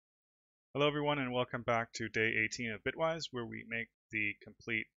Hello everyone and welcome back to day 18 of Bitwise, where we make the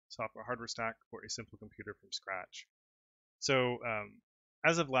complete software hardware stack for a simple computer from scratch. So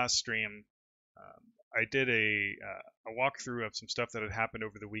as of last stream, I did a walkthrough of some stuff that had happened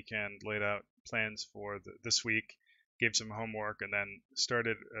over the weekend, laid out plans for this week, gave some homework, and then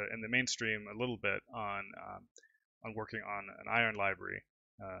started in the mainstream a little bit on working on an Ion library,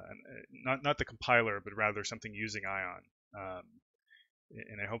 not the compiler, but rather something using Ion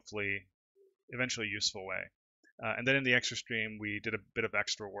in a hopefully eventually useful way. And then in the extra stream, we did a bit of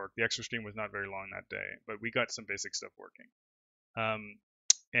extra work. The extra stream was not very long that day, but we got some basic stuff working.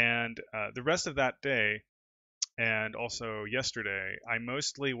 And the rest of that day, and also yesterday, I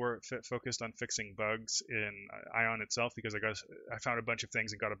mostly were focused on fixing bugs in Ion itself because I found a bunch of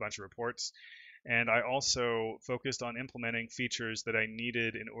things and got a bunch of reports. And I also focused on implementing features that I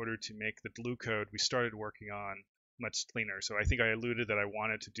needed in order to make the glue code we started working on much cleaner. So I think I alluded that I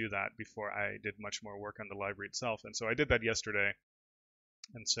wanted to do that before I did much more work on the library itself. And so I did that yesterday.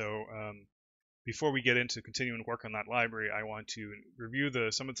 And so before we get into continuing work on that library, I want to review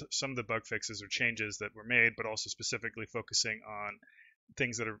some of the bug fixes or changes that were made, but also specifically focusing on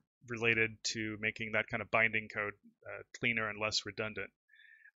things that are related to making that kind of binding code cleaner and less redundant.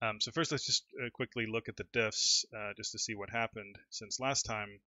 So first, let's just quickly look at the diffs just to see what happened since last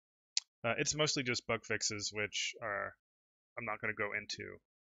time. It's mostly just bug fixes, which I'm not going to go into.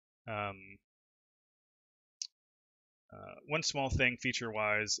 One small thing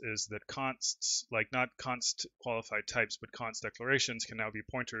feature-wise is that consts, like not const qualified types, but const declarations can now be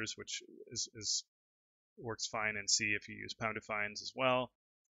pointers, which works fine in C if you use pound defines as well.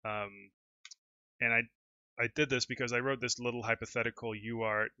 And I did this because I wrote this little hypothetical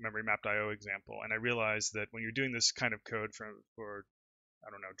UART memory mapped.io example, and I realized that when you're doing this kind of code for I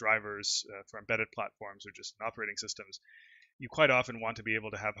don't know, drivers for embedded platforms or just operating systems, you quite often want to be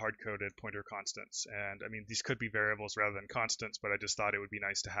able to have hard-coded pointer constants. And I mean, these could be variables rather than constants, but I just thought it would be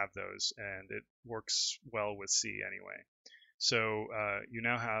nice to have those, and it works well with C anyway. So you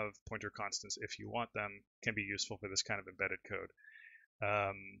now have pointer constants if you want them, can be useful for this kind of embedded code.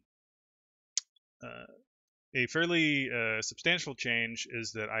 A fairly substantial change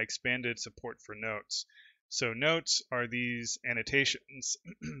is that I expanded support for notes. So notes are these annotations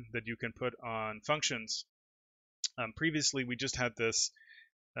that you can put on functions. Previously, we just had the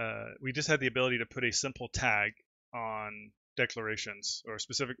ability to put a simple tag on declarations or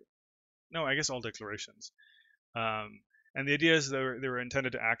specific, no, I guess all declarations. And the idea is they were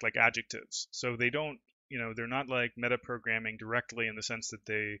intended to act like adjectives. So they don't, they're not like metaprogramming directly in the sense that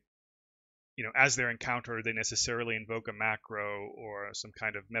they, as they're encountered, they necessarily invoke a macro or some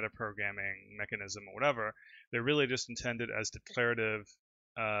kind of metaprogramming mechanism or whatever. They're really just intended as declarative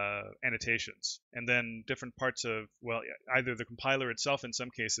annotations. And then different parts of, well, either the compiler itself in some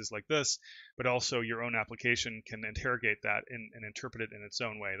cases like this, but also your own application can interrogate that and interpret it in its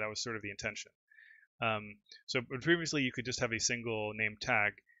own way. That was sort of the intention. So previously you could just have a single name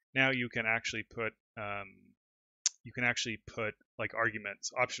tag. Now you can actually put like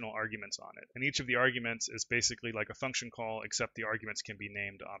arguments, optional arguments on it. And each of the arguments is basically like a function call, except the arguments can be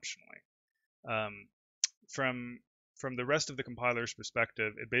named optionally. From the rest of the compiler's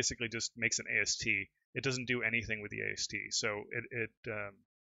perspective, it basically just makes an AST. It doesn't do anything with the AST. So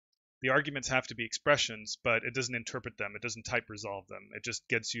the arguments have to be expressions, but it doesn't interpret them. It doesn't type resolve them. It just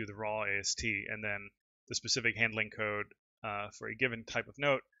gets you the raw AST, and then the specific handling code for a given type of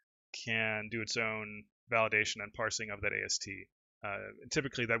note can do its own validation and parsing of that AST.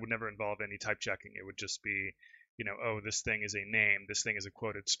 Typically, that would never involve any type checking. It would just be, oh, this thing is a name, this thing is a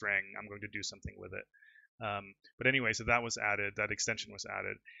quoted string, I'm going to do something with it. But anyway, so that was added, that extension was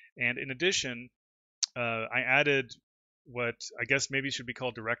added. And in addition, I added what I guess maybe should be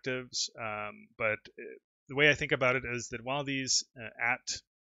called directives, but the way I think about it is that while these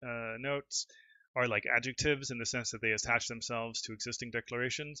notes are like adjectives in the sense that they attach themselves to existing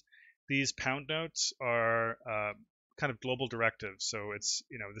declarations, these pound notes are kind of global directives. So it's,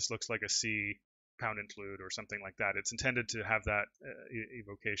 this looks like a C pound include or something like that. It's intended to have that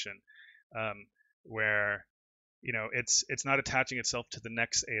evocation where it's not attaching itself to the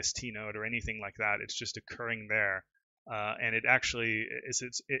next AST node or anything like that. It's just occurring there, and it actually it's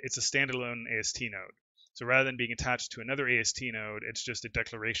a standalone AST node. So rather than being attached to another AST node, it's just a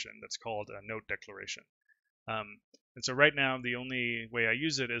declaration that's called a note declaration. And so right now, the only way I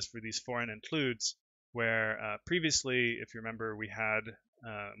use it is for these foreign includes, where previously, if you remember, we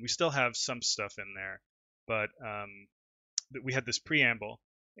still have some stuff in there, but we had this preamble,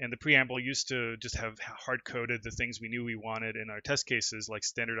 and the preamble used to just have hard-coded the things we knew we wanted in our test cases, like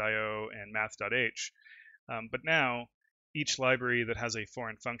standard.io and math.h. But now each library that has a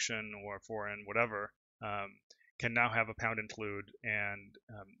foreign function or foreign whatever can now have a pound include, and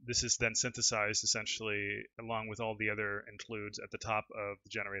this is then synthesized essentially along with all the other includes at the top of the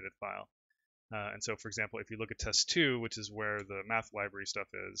generated file. And so, for example, if you look at test2, which is where the math library stuff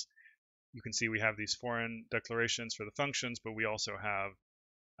is, you can see we have these foreign declarations for the functions, but we also have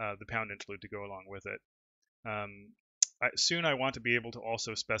the pound include to go along with it. Soon I want to be able to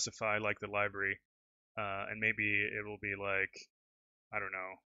also specify like the library, and maybe it will be like, I don't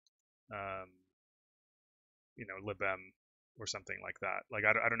know, libm or something like that. Like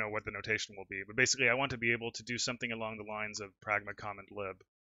I don't know what the notation will be, but basically I want to be able to do something along the lines of pragma comment lib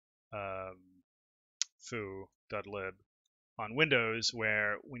foo.lib on Windows,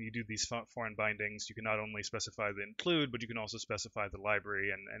 where when you do these foreign bindings, you can not only specify the include, but you can also specify the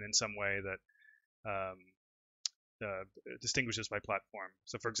library and in some way that distinguishes by platform.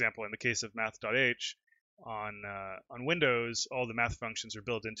 So for example, in the case of math.h, on Windows, all the math functions are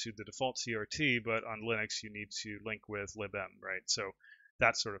built into the default CRT, but on Linux, you need to link with libm, right? So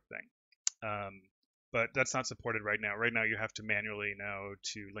that sort of thing. But that's not supported right now. Right now, you have to manually know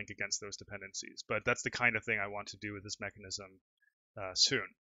to link against those dependencies. But that's the kind of thing I want to do with this mechanism soon.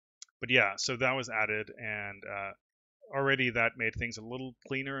 But yeah, so that was added, and already that made things a little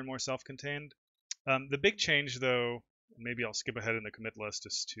cleaner and more self-contained. The big change, though, maybe I'll skip ahead in the commit list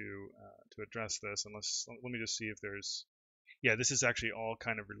just to address this. Let me just see if there's, yeah, this is actually all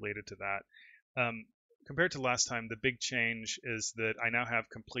kind of related to that. Compared to last time, the big change is that I now have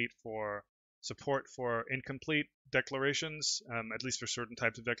support for incomplete declarations, at least for certain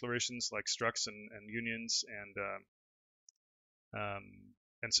types of declarations like structs and unions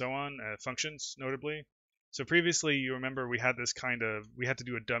and so on, functions notably. So previously, you remember we had to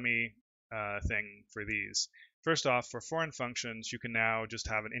do a dummy thing for these. First off, for foreign functions, you can now just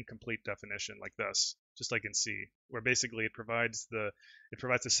have an incomplete definition like this, just like in C, where basically it provides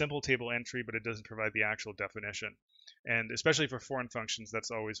a simple table entry, but it doesn't provide the actual definition. And especially for foreign functions,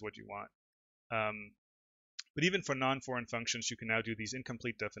 that's always what you want. But even for non-foreign functions, you can now do these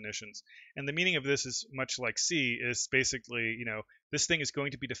incomplete definitions. And the meaning of this is much like C, is basically, this thing is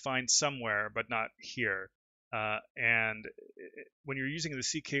going to be defined somewhere, but not here. And when you're using the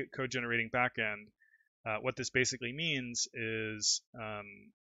C code generating backend, what this basically means is,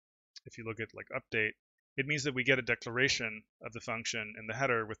 if you look at like update, it means that we get a declaration of the function in the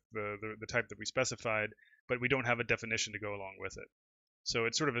header with the type that we specified, but we don't have a definition to go along with it. So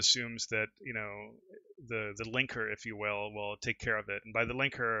it sort of assumes that the linker, if you will take care of it. And by the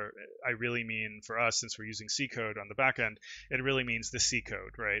linker, I really mean for us, since we're using C code on the back end, it really means the C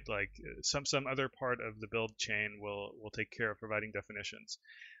code, right? Like some other part of the build chain will take care of providing definitions.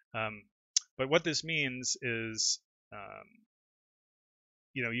 But what this means is,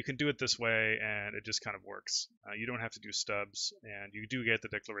 you can do it this way, and it just kind of works. You don't have to do stubs, and you do get the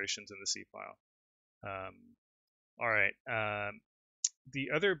declarations in the C file. All right.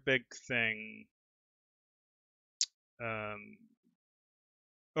 The other big thing,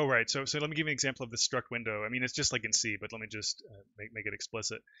 right. So let me give you an example of the struct window. I mean, it's just like in C, but let me just make it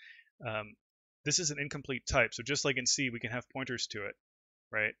explicit. This is an incomplete type. So just like in C, we can have pointers to it,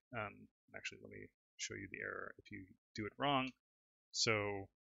 right? Actually, let me show you the error if you do it wrong. So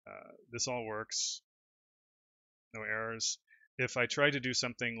this all works, no errors. If I try to do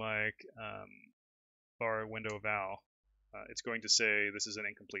something like bar window val, it's going to say this is an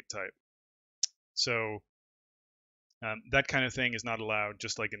incomplete type. So that kind of thing is not allowed,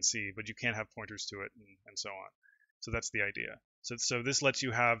 just like in C, but you can have pointers to it and so on. So that's the idea. So this lets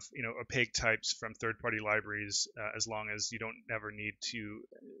you have opaque types from third-party libraries as long as you don't ever need to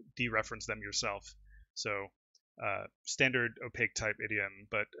dereference them yourself. So standard opaque type idiom,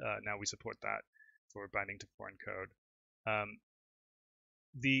 but now we support that for binding to foreign code.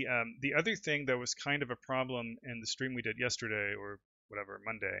 The other thing that was kind of a problem in the stream we did yesterday, or whatever,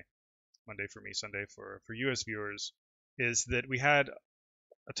 Monday for me, Sunday for US viewers, is that we had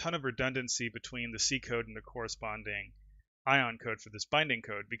a ton of redundancy between the C code and the corresponding ion code for this binding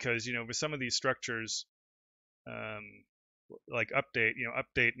code, because with some of these structures, like update,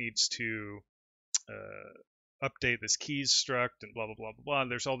 update needs to update this keys struct and blah blah blah blah blah.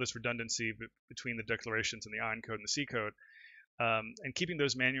 There's all this redundancy between the declarations in the ion code and the C code, and keeping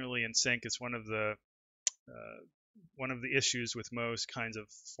those manually in sync is one of the issues with most kinds of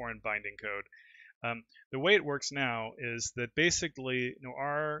foreign binding code. The way it works now is that basically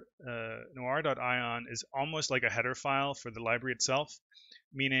noir.ion is almost like a header file for the library itself,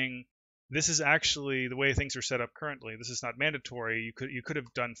 meaning this is actually the way things are set up currently. This is not mandatory. You could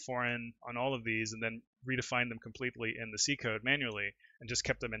have done foreign on all of these and then redefined them completely in the C code manually and just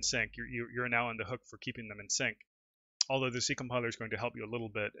kept them in sync. You're now on the hook for keeping them in sync. although the C compiler is going to help you a little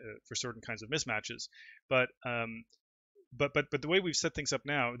bit for certain kinds of mismatches. But the way we've set things up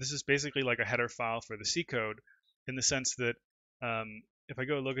now, this is basically like a header file for the C code, in the sense that if I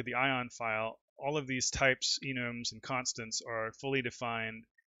go look at the ion file, all of these types, enums, and constants are fully defined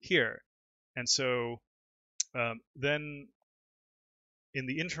here. And so then in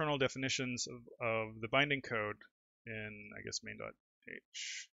the internal definitions of the binding code in, I guess, main.c,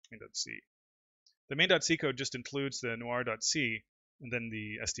 the main.c code just includes the noir.c and then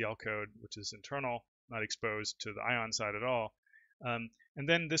the SDL code, which is internal, not exposed to the ion side at all. And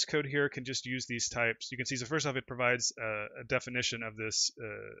then this code here can just use these types. You can see, so first off, it provides a definition of this,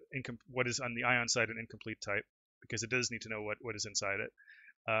 what is on the ion side an incomplete type, because it does need to know what is inside it.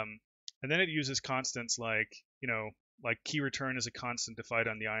 And then it uses constants like, like key return is a constant defined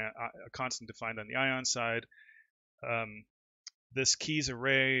on the ion side. This keys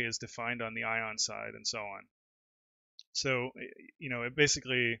array is defined on the ion side, and so on. So, it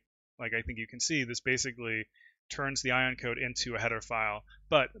basically, like I think you can see, this basically turns the ion code into a header file.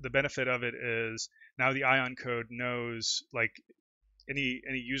 But the benefit of it is now the ion code knows, like any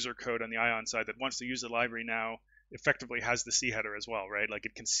user code on the ion side that wants to use the library now effectively has the C header as well, right? Like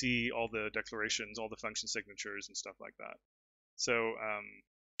it can see all the declarations, all the function signatures, and stuff like that. So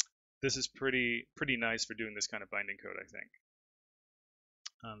this is pretty nice for doing this kind of binding code, I think.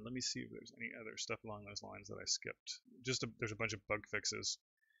 Let me see if there's any other stuff along those lines that I skipped. There's a bunch of bug fixes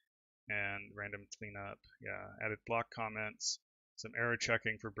and random cleanup. Yeah, added block comments, some error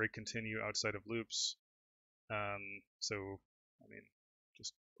checking for break continue outside of loops. So, I mean,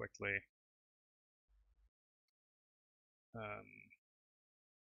 just quickly.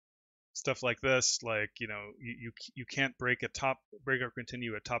 Stuff like this, like you can't break or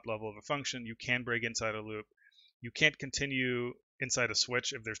continue a top level of a function. You can break inside a loop. You can't continue inside a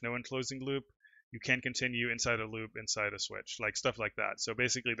switch if there's no enclosing loop. You can continue inside a loop inside a switch, like stuff like that. So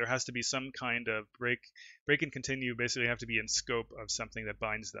basically, there has to be some kind of break and continue. Basically, have to be in scope of something that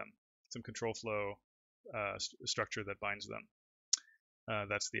binds them, some control flow structure that binds them.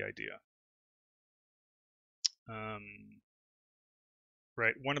 That's the idea.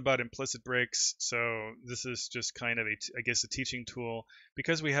 Right, one about implicit breaks. So this is just kind of I guess a teaching tool,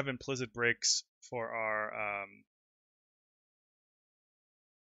 because we have implicit breaks for our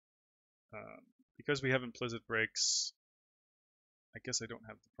I guess I don't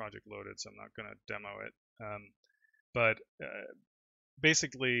have the project loaded, so I'm not going to demo it. But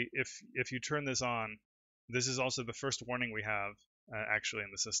basically, if you turn this on, this is also the first warning we have actually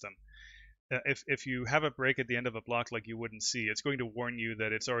in the system. If you have a break at the end of a block like you wouldn't see, it's going to warn you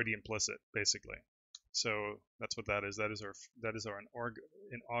that it's already implicit, basically. So that's what that is. That is our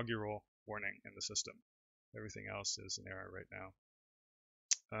inaugural warning in the system. Everything else is an error right now.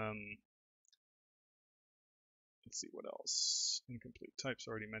 Let's see what else. Incomplete types,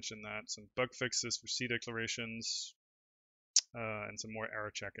 already mentioned that. Some bug fixes for C declarations, and some more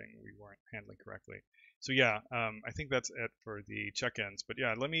error checking we weren't handling correctly. So yeah, I think that's it for the check-ins. But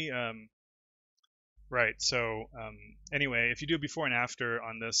yeah, let me. Right. So anyway, if you do before and after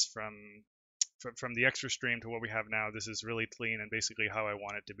on this from the extra stream to what we have now, this is really clean and basically how I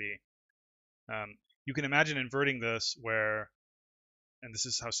want it to be. You can imagine inverting this where, and this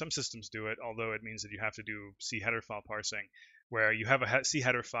is how some systems do it, although it means that you have to do C header file parsing, where you have a C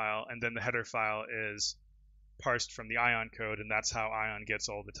header file and then the header file is parsed from the ion code, and that's how ion gets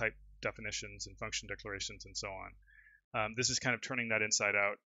all the type definitions and function declarations and so on. This is kind of turning that inside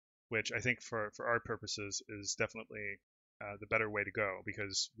out, which I think for our purposes is definitely the better way to go,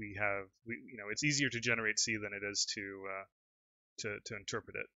 because it's easier to generate C than it is to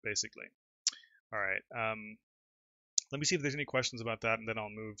interpret it, basically. All right. Let me see if there's any questions about that, and then I'll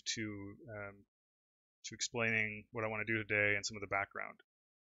move to explaining what I want to do today and some of the background.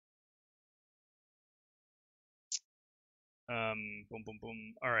 Boom, boom,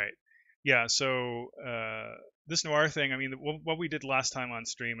 boom. All right. Yeah, so this Noir thing, I mean, what we did last time on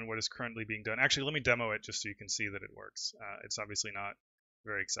stream and what is currently being done. Actually, let me demo it just so you can see that it works. It's obviously not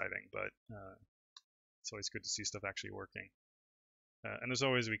very exciting, but it's always good to see stuff actually working. And as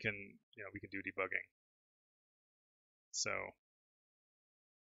always, we can do debugging. So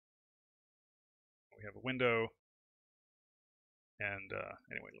we have a window, and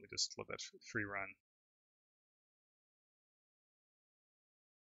anyway, let me just let that free run.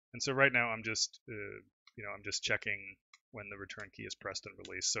 And so right now I'm just I'm just checking when the return key is pressed and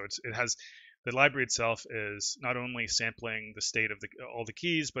released. So it has the library itself is not only sampling the state of all the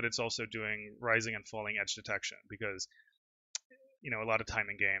keys, but it's also doing rising and falling edge detection, because a lot of time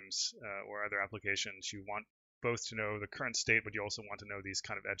in games or other applications, you want both to know the current state, but you also want to know these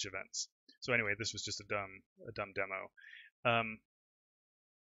kind of edge events. So anyway, this was just a dumb demo.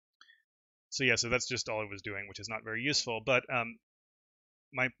 So yeah, so that's just all it was doing, which is not very useful. But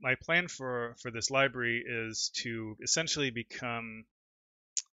my plan for this library is to essentially become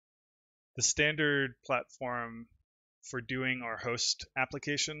the standard platform for doing our host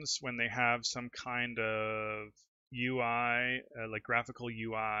applications when they have some kind of UI, like graphical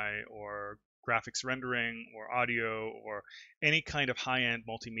UI or graphics rendering or audio or any kind of high-end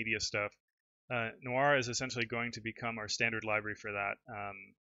multimedia stuff. Noir is essentially going to become our standard library for that,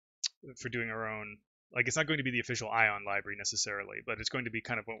 for doing our own. Like, it's not going to be the official Ion library necessarily, but it's going to be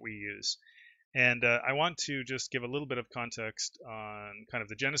kind of what we use. And I want to just give a little bit of context on kind of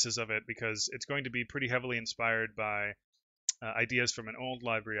the genesis of it, because it's going to be pretty heavily inspired by ideas from an old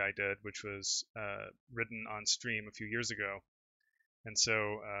library I did, which was written on stream a few years ago. And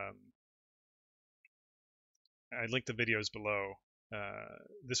so I linked the videos below.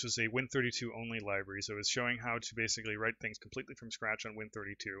 This was a Win32 only library, so it's showing how to basically write things completely from scratch on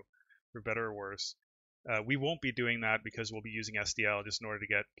Win32, for better or worse. We won't be doing that because we'll be using SDL just in order to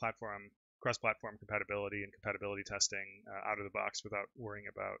get cross-platform compatibility and compatibility testing out of the box without worrying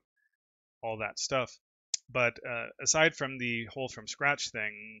about all that stuff. But aside from the whole from scratch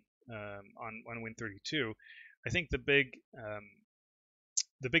thing on Win32, I think the big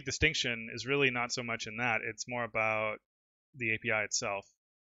distinction is really not so much in that. It's more about the API itself.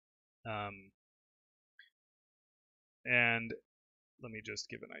 And let me just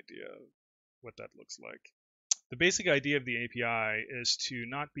give an idea of what that looks like. The basic idea of the API is to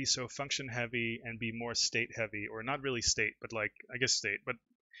not be so function heavy and be more state heavy, or not really state, but like, I guess state, but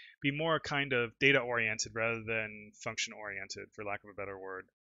be more kind of data oriented rather than function oriented, for lack of a better word.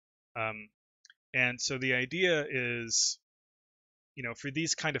 And so the idea is, for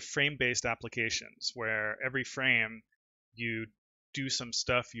these kind of frame based applications where every frame you do some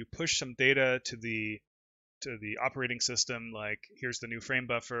stuff, you push some data to the operating system, like here's the new frame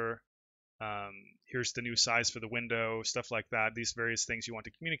buffer, here's the new size for the window, stuff like that, these various things you want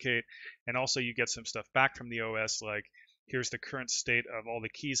to communicate. And also you get some stuff back from the OS, like here's the current state of all the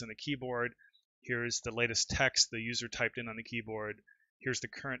keys on the keyboard, here's the latest text the user typed in on the keyboard, here's the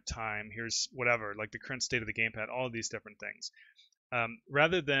current time, here's whatever, like the current state of the gamepad, all of these different things.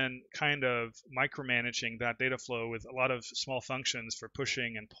 Rather than kind of micromanaging that data flow with a lot of small functions for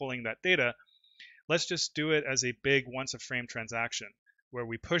pushing and pulling that data, let's just do it as a big once a frame transaction where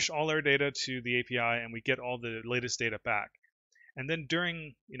we push all our data to the API and we get all the latest data back. And then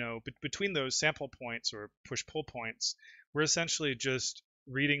during, between those sample points or push-pull points, we're essentially just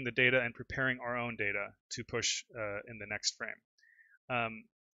reading the data and preparing our own data to push in the next frame.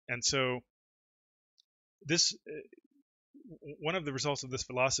 And so this, one of the results of this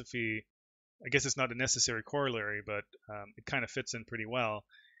philosophy, I guess it's not a necessary corollary, but it kind of fits in pretty well,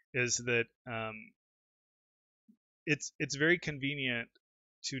 is that it's very convenient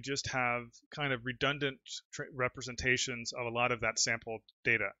to just have kind of redundant representations of a lot of that sampled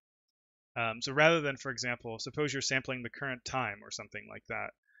data. So rather than, for example, suppose you're sampling the current time or something like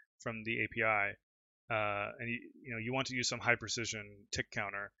that from the API, and you want to use some high precision tick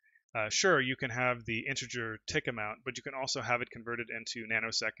counter. Sure, you can have the integer tick amount, but you can also have it converted into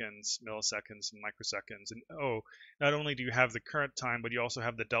nanoseconds, milliseconds, and microseconds. And not only do you have the current time, but you also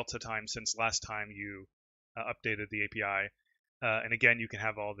have the delta time since last time you updated the API. And again, you can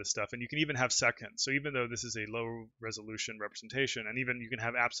have all this stuff, and you can even have seconds. So even though this is a low resolution representation, and even you can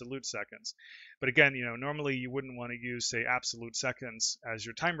have absolute seconds. But again, normally you wouldn't want to use, say, absolute seconds as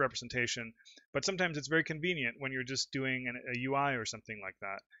your time representation, but sometimes it's very convenient when you're just doing a UI or something like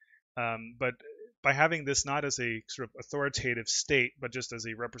that. But by having this not as a sort of authoritative state, but just as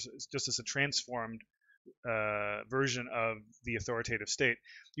a transformed version of the authoritative state,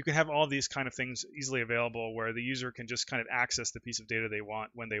 you can have all these kind of things easily available where the user can just kind of access the piece of data they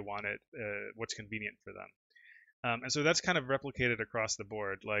want when they want it, what's convenient for them. And so that's kind of replicated across the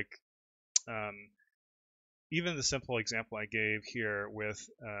board. Like even the simple example I gave here with,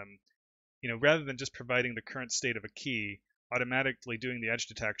 rather than just providing the current state of a key, automatically doing the edge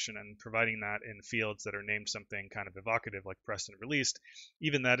detection and providing that in fields that are named something kind of evocative like pressed and released,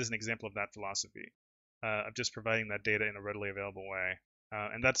 even that is an example of that philosophy. Of just providing that data in a readily available way.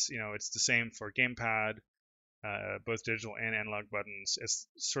 And that's, it's the same for gamepad, both digital and analog buttons. It's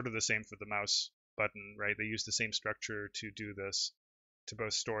sort of the same for the mouse button, right? They use the same structure to do this, to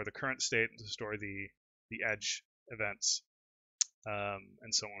both store the current state and to store the edge events,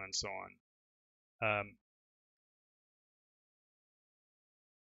 and so on and so on.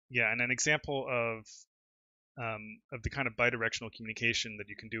 Yeah, and an example of the kind of bidirectional communication that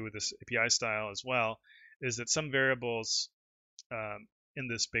you can do with this API style as well is that some variables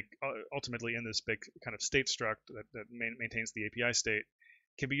ultimately in this big kind of state struct that maintains the API state,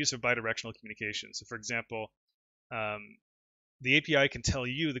 can be used for bidirectional communication. So for example, um, the API can tell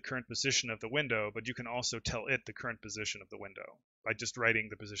you the current position of the window, but you can also tell it the current position of the window by just writing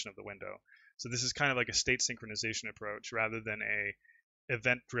the position of the window. So this is kind of like a state synchronization approach rather than a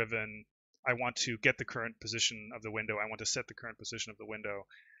event-driven, I want to get the current position of the window, I want to set the current position of the window.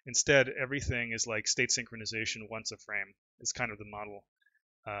 Instead, everything is like state synchronization once a frame. It's kind of the model.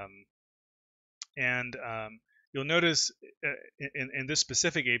 Um, and you'll notice in this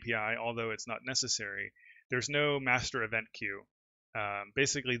specific API, although it's not necessary, there's no master event queue.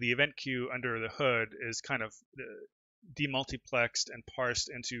 Basically, the event queue under the hood is kind of demultiplexed and parsed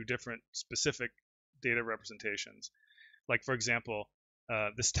into different specific data representations. Like, for example,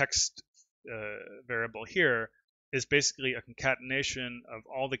 this text variable here is basically a concatenation of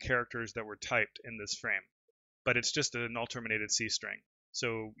all the characters that were typed in this frame, but it's just a null terminated C string.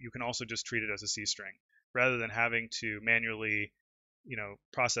 So you can also just treat it as a C string rather than having to manually,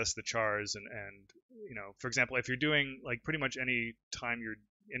 process the chars and for example, if you're doing like pretty much any time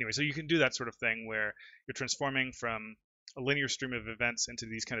anyway, so you can do that sort of thing where you're transforming from a linear stream of events into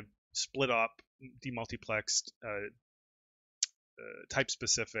these kind of split up, demultiplexed, type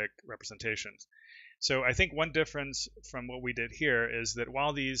specific representations. So I think one difference from what we did here is that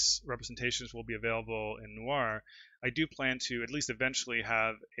while these representations will be available in Noir, I do plan to at least eventually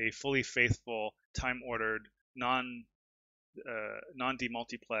have a fully faithful, time-ordered,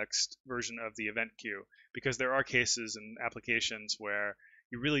 non-demultiplexed version of the event queue, because there are cases and applications where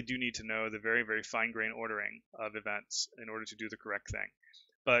you really do need to know the very, very fine-grained ordering of events in order to do the correct thing.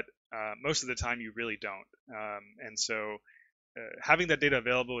 But most of the time you really don't. And so having that data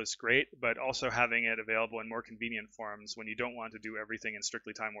available is great, but also having it available in more convenient forms when you don't want to do everything in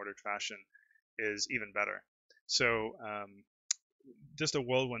strictly time-ordered fashion is even better. So just a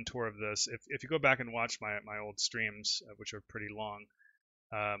whirlwind tour of this. If you go back and watch my old streams, which are pretty long,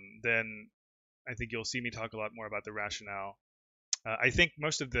 then I think you'll see me talk a lot more about the rationale. I think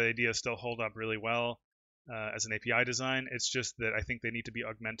most of the ideas still hold up really well as an API design. It's just that I think they need to be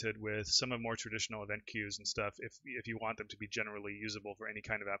augmented with some of more traditional event queues and stuff if you want them to be generally usable for any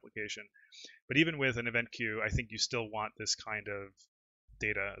kind of application. But even with an event queue, I think you still want this kind of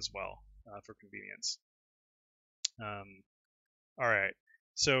data as well for convenience. All right.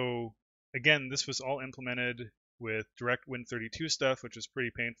 So again, this was all implemented with direct Win32 stuff, which is pretty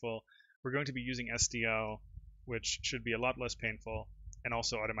painful. We're going to be using SDL, which should be a lot less painful and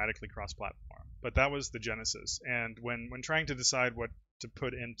also automatically cross-platform. But that was the genesis. And when trying to decide what to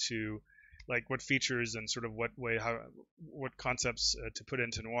put into, like what features and sort of what concepts to put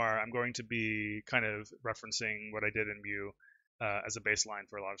into Noir, I'm going to be kind of referencing what I did in Mu as a baseline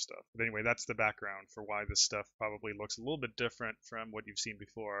for a lot of stuff. But anyway, that's the background for why this stuff probably looks a little bit different from what you've seen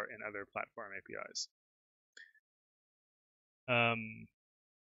before in other platform APIs. All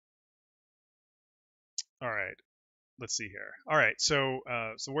right, let's see here. All right, so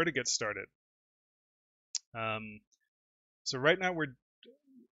where to get started? So right now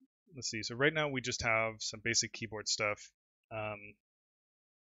let's see. So right now we just have some basic keyboard stuff.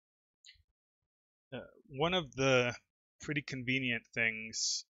 One of the pretty convenient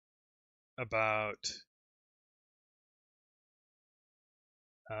things about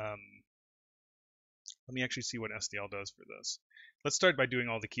let me actually see what SDL does for this. Let's start by doing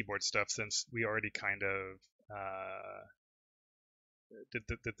all the keyboard stuff since we already kind of did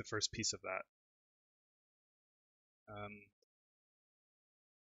the first piece of that.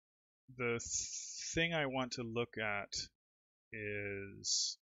 The thing I want to look at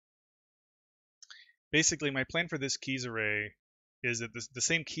is basically my plan for this keys array is that the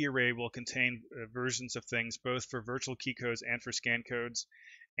same key array will contain versions of things both for virtual key codes and for scan codes,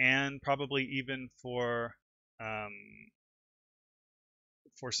 and probably even for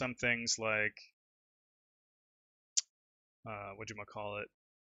some things like whatchamacallit,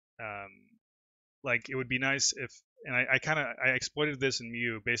 like it would be nice if, and I exploited this in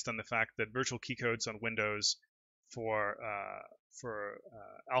Mu based on the fact that virtual key codes on Windows for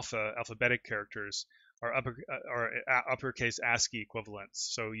alphabetic characters are uppercase ASCII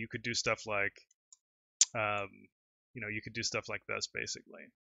equivalents. So you could do stuff like, you could do stuff like this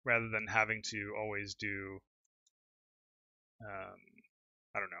basically, rather than having to always do,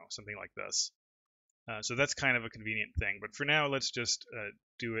 I don't know, something like this. So that's kind of a convenient thing. But for now, let's just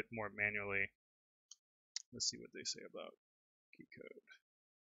do it more manually. Let's see what they say about key code.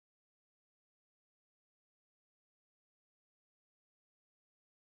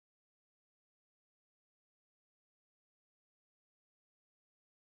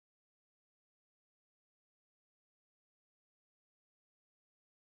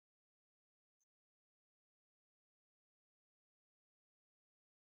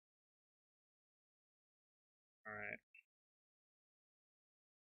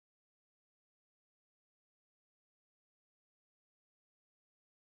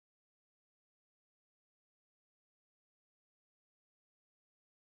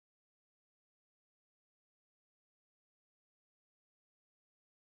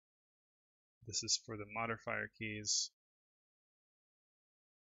 This is for the modifier keys.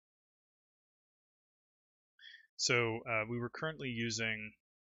 So we were currently using,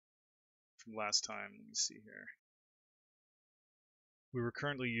 from last time, let me see here. We were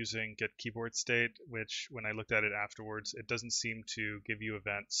currently using get keyboard state, which when I looked at it afterwards, it doesn't seem to give you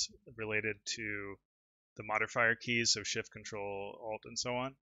events related to the modifier keys, so shift, control, alt, and so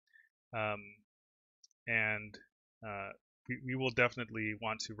on. And we will definitely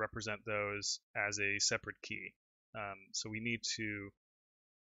want to represent those as a separate key. So we need to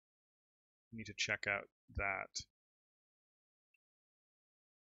check out that.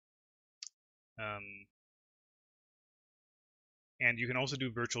 And you can also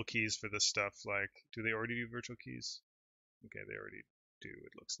do virtual keys for this stuff. Like, do they already do virtual keys? Okay, they already do,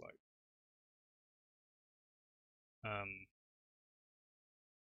 it looks like.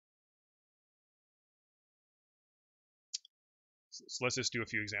 So let's just do a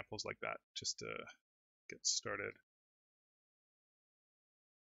few examples like that, just to get started.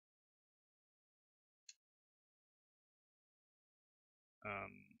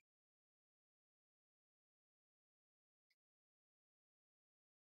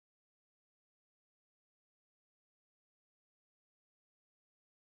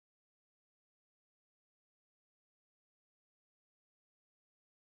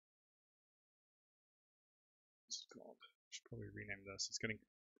 What's it called? I should probably rename this. It's getting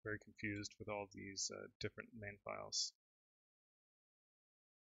very confused with all these different main files.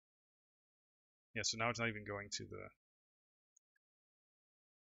 Yeah, so now it's not even going to the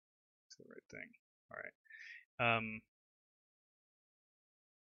right thing. All right.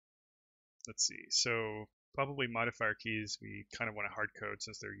 Let's see. So probably modifier keys, we kind of want to hard code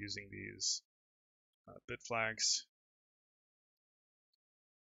since they're using these bit flags.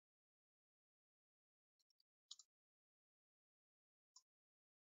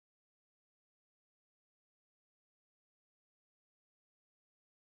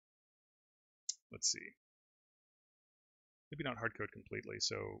 Let's see. Maybe not hard code completely.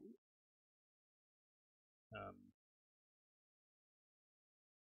 So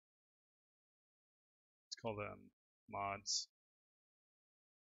let's call them mods.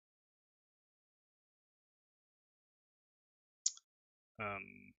 Let's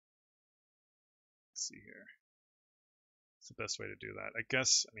see here. What's the best way to do that? I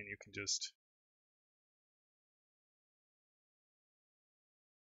guess, I mean, you can just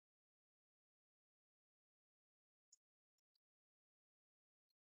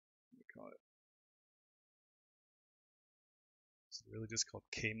call it. Is it really just called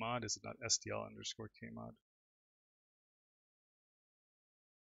kmod? Is it not SDL underscore kmod?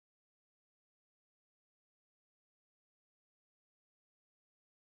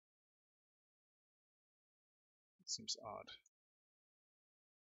 It seems odd.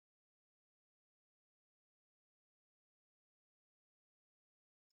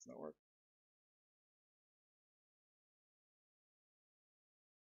 Does that work?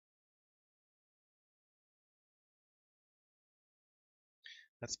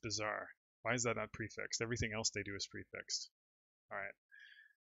 That's bizarre. Why is that not prefixed? Everything else they do is prefixed. All right.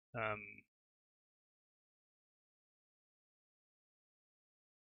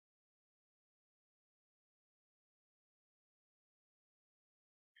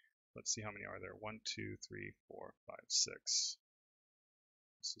 Let's see how many are there. 1, 2, 3, 4, 5, 6.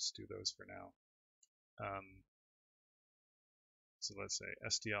 Let's just do those for now. So let's say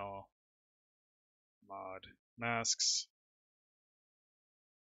SDL mod masks.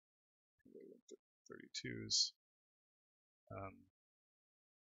 32s.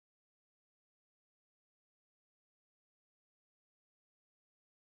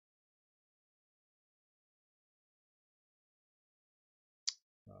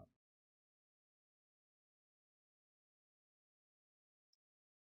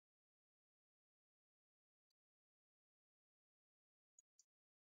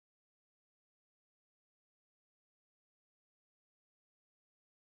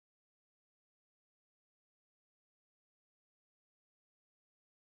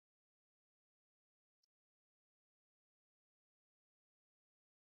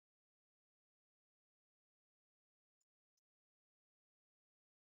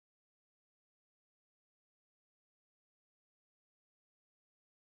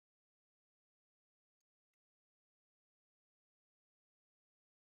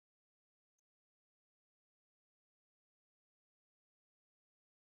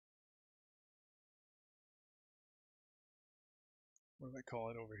 What do I call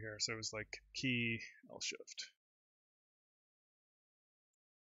it over here? So it was like key L shift.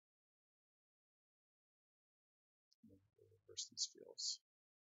 Reverse these fields.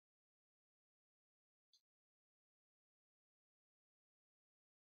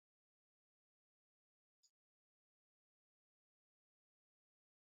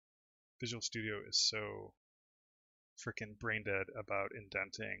 Visual Studio is so freaking brain dead about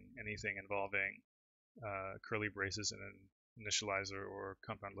indenting anything involving curly braces in an initializer or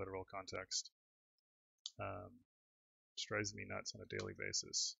compound literal context. It drives me nuts on a daily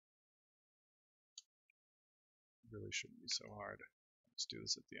basis. It really shouldn't be so hard. Let's do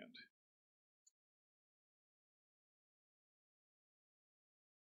this at the end.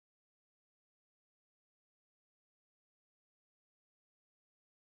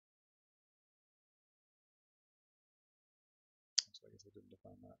 So I guess I didn't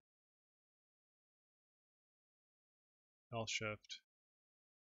define that. L shift,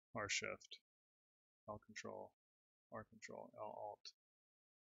 R shift, L control, R control, L alt.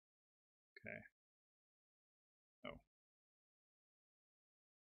 Okay. Oh.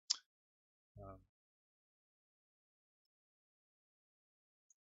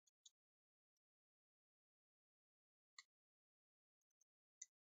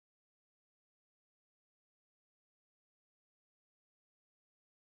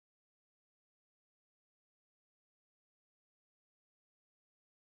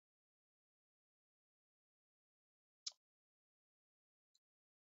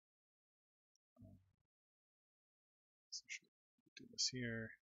 So should do this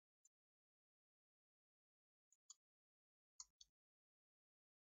here.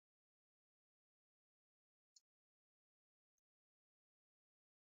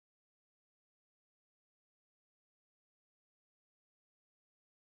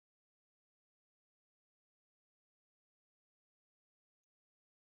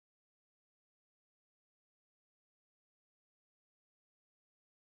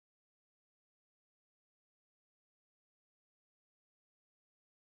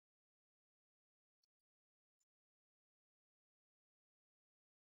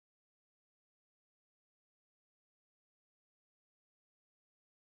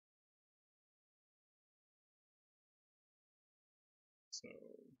 So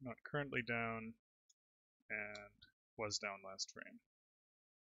not currently down and was down last frame.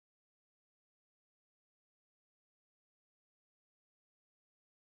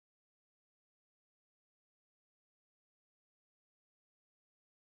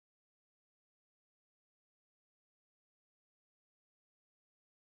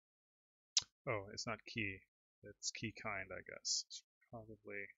 Oh, it's not key. It's key kind, I guess. Should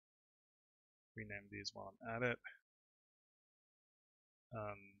probably rename these while I'm at it.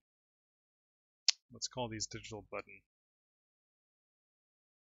 Let's call these digital button.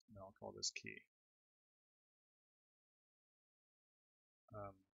 And I'll call this key.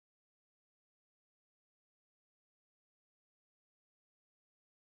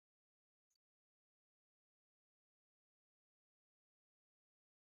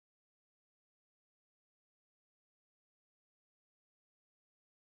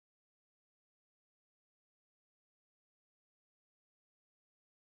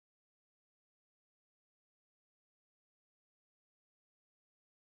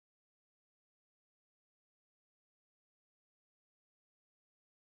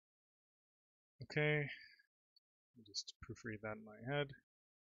 Okay, I'll just proofread that in my head.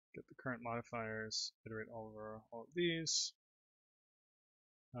 Get the current modifiers, iterate over all of these.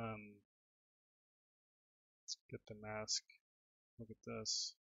 Let's get the mask. Look at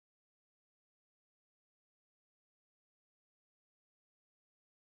this.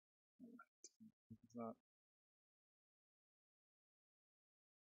 That.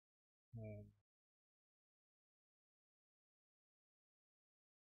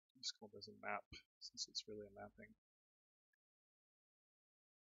 Just call this a map since it's really a mapping.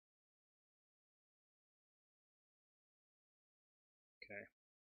 Okay,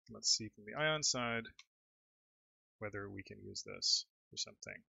 let's see from the ion side whether we can use this for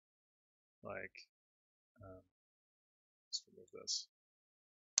something. Like, let's remove this.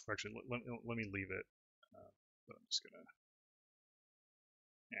 Or actually, let me leave it. But I'm just gonna,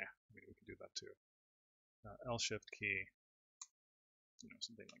 yeah, I mean, we can do that too. L shift key,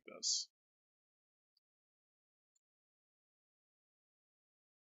 something like this.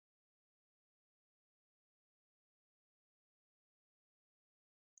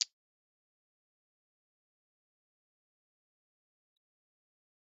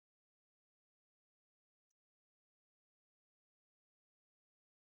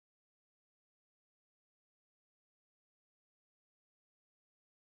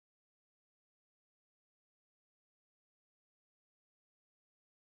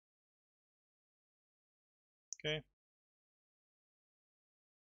 Okay.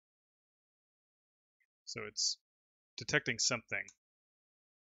 So it's detecting something.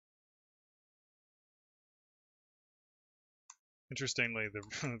 Interestingly,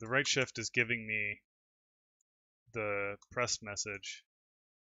 the the right shift is giving me the pressed message.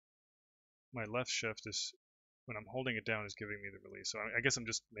 My left shift is, when I'm holding it down, is giving me the release. So I guess I'm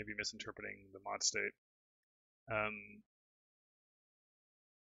just maybe misinterpreting the mod state. Um,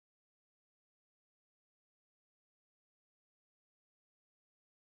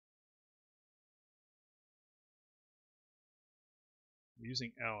 I'm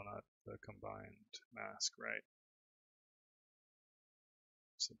using L, not the combined mask, right?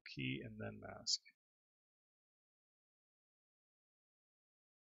 So key and then mask.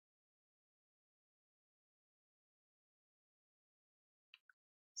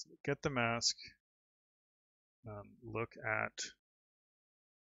 So get the mask, look at,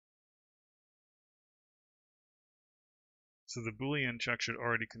 so the Boolean check should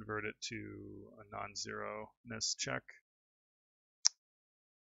already convert it to a non-zero-ness check.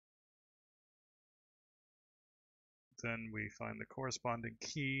 Then we find the corresponding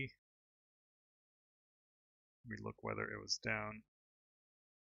key. We look whether it was down.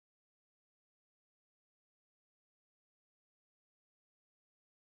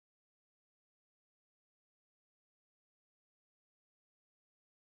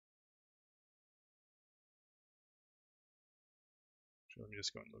 So let me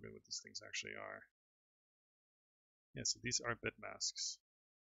just go and look at what these things actually are. Yeah, so these are bit masks.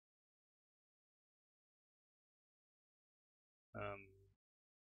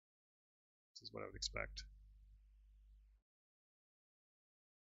 This is what I would expect.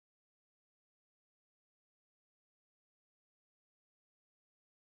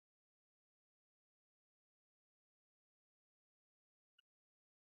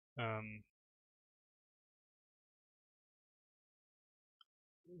 What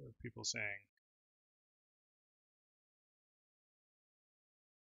are people saying?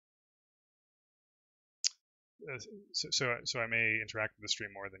 So I may interact with the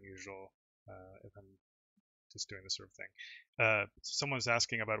stream more than usual if I'm just doing this sort of thing. Someone's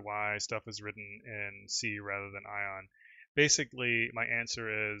asking about why stuff is written in C rather than Ion. Basically, my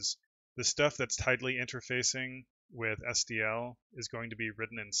answer is the stuff that's tightly interfacing with SDL is going to be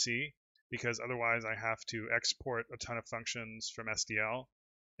written in C, because otherwise I have to export a ton of functions from SDL.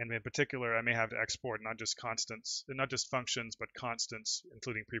 And in particular, I may have to export not just constants, not just functions, but constants,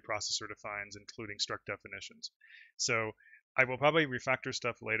 including preprocessor defines, including struct definitions. So I will probably refactor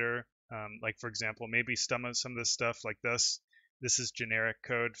stuff later. Like for example, maybe some of this stuff like this. This is generic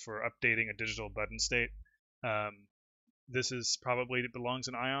code for updating a digital button state. This is probably belongs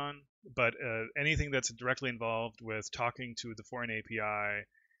in Ion, but anything that's directly involved with talking to the foreign API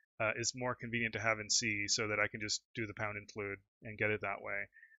is more convenient to have in C, so that I can just do the pound include and get it that way.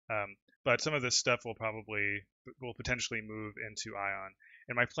 But some of this stuff will potentially move into Ion.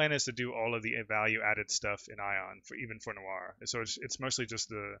 And my plan is to do all of the value added stuff in Ion for even for Noir. So it's mostly just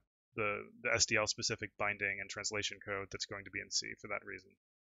the SDL specific binding and translation code that's going to be in C for that reason.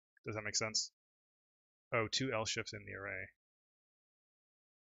 Does that make sense? Oh, two L shifts in the array.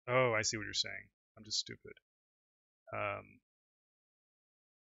 Oh, I see what you're saying. I'm just stupid. Um,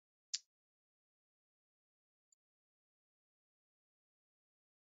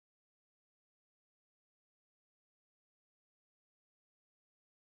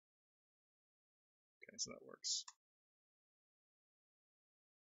 okay, so that works.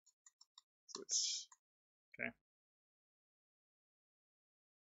 So it's okay.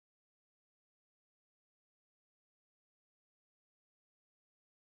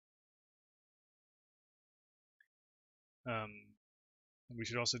 We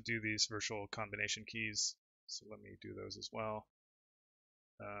should also do these virtual combination keys. So let me do those as well.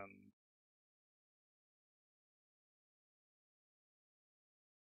 Um,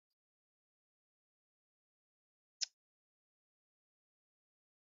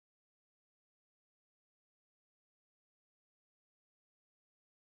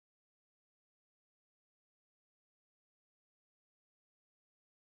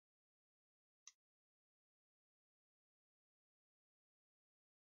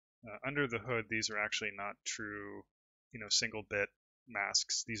 Under the hood, these are actually not true, single bit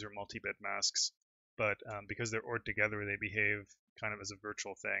masks. These are multi-bit masks, but because they're ORed together, they behave kind of as a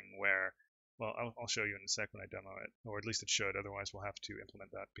virtual thing where, well, I'll show you in a sec when I demo it, or at least it should. Otherwise, we'll have to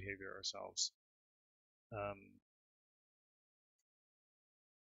implement that behavior ourselves.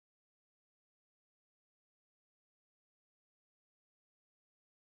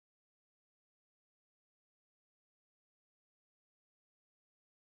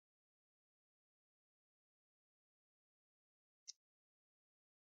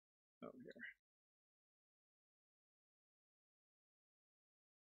 Oh, here.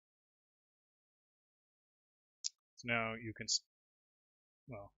 So now you can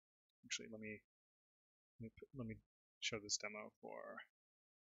well, actually, let me show this demo for.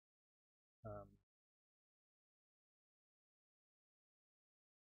 Um,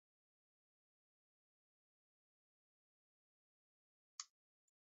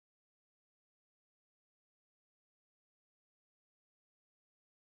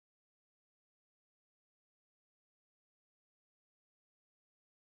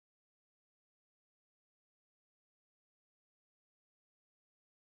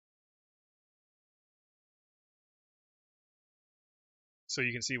 so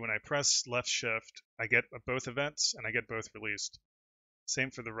you can see when I press left shift, I get both events and I get both released.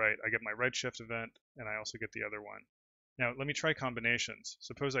 Same for the right. I get my right shift event and I also get the other one. Now let me try combinations.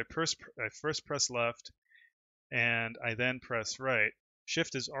 Suppose I first press left and I then press right.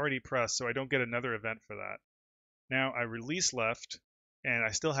 Shift is already pressed, so I don't get another event for that. Now I release left, and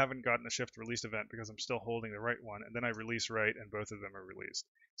I still haven't gotten a shift released event because I'm still holding the right one, and then I release right, and both of them are released.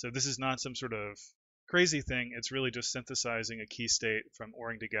 So this is not some sort of crazy thing. It's really just synthesizing a key state from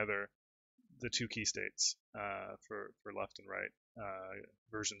ORing together the two key states for left and right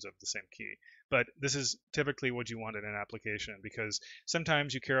versions of the same key. But this is typically what you want in an application, because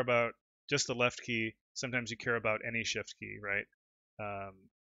sometimes you care about just the left key, sometimes you care about any shift key, right? Um,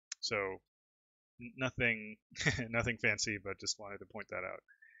 so nothing nothing fancy, but just wanted to point that out.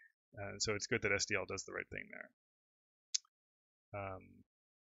 And so it's good that SDL does the right thing there.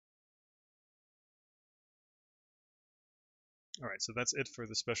 All right, so that's it for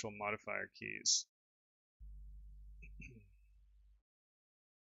the special modifier keys.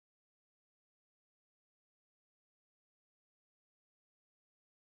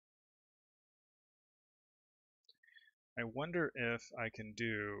 I wonder if I can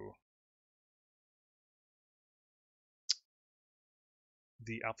do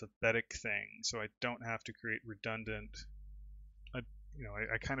the alphabetic thing so I don't have to create redundant.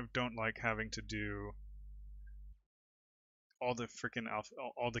 I kind of don't like having to do all the freaking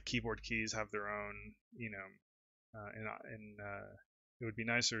all the keyboard keys have their own, and it would be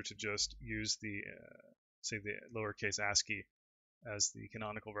nicer to just use the say the lowercase ASCII as the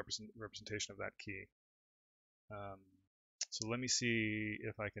canonical representation of that key. Um, so let me see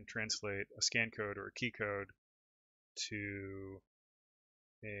if I can translate a scan code or a key code to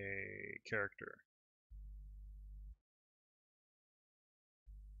a character.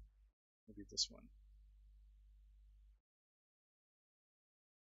 Maybe this one.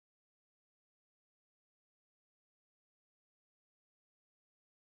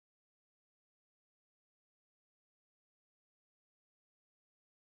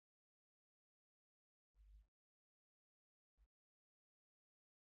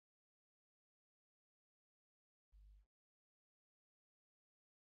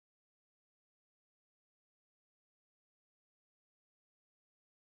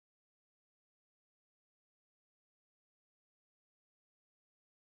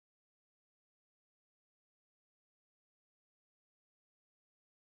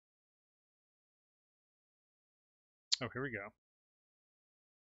 Oh, here we go.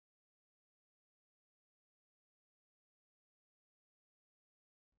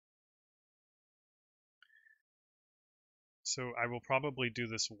 So I will probably do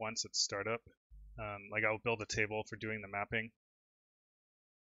this once at startup. Like I'll build a table for doing the mapping.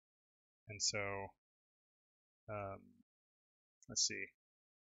 And so, um, let's see.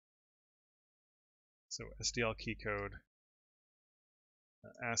 So SDL key code,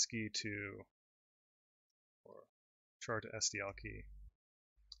 ASCII to, or char to SDL key.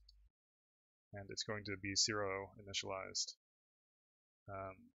 And it's going to be 0 initialized.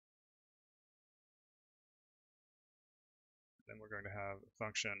 Then we're going to have a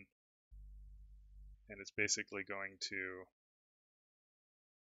function, and it's basically going to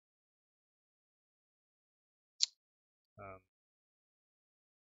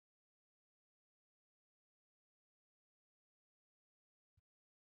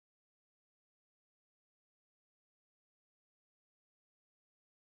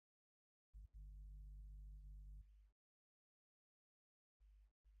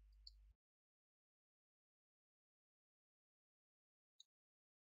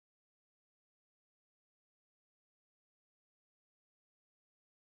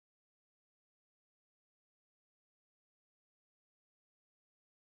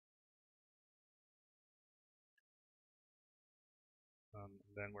um,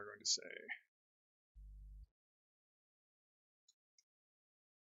 then we're going to say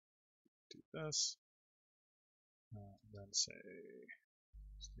do this, and then say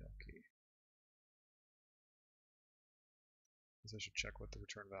SDL key. I should check what the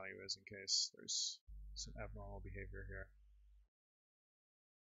return value is in case there's some abnormal behavior here.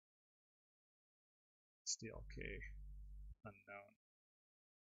 SDLK unknown.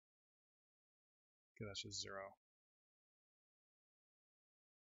 Okay, that's just 0.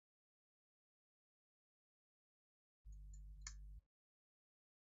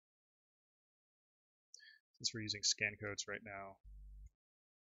 Since we're using scan codes right now,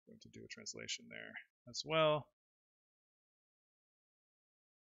 I'm going to do a translation there as well.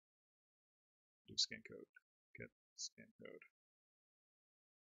 Do scan code, get scan code,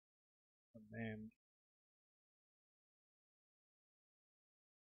 name.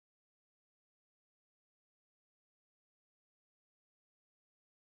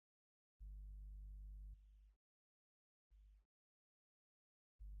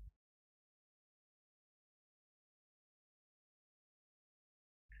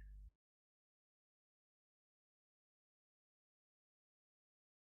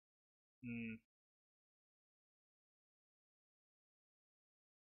 Mm.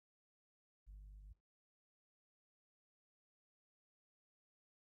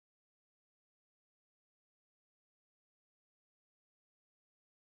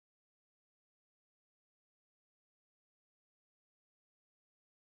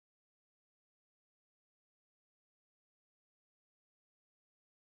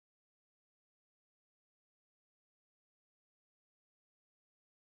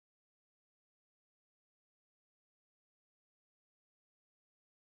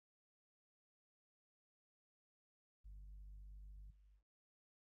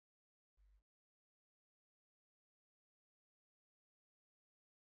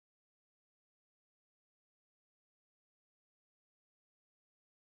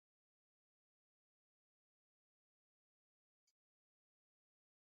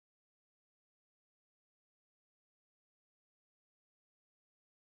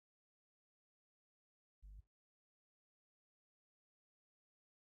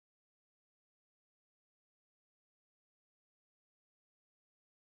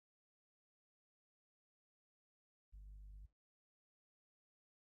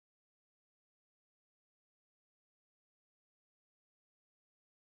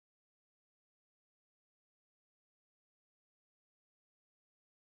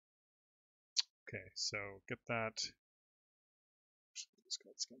 Okay, so get that. Just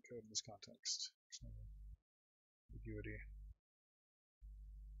got scan code in this context. So, ambiguity.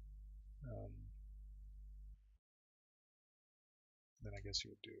 Then I guess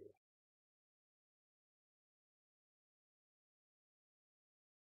you would do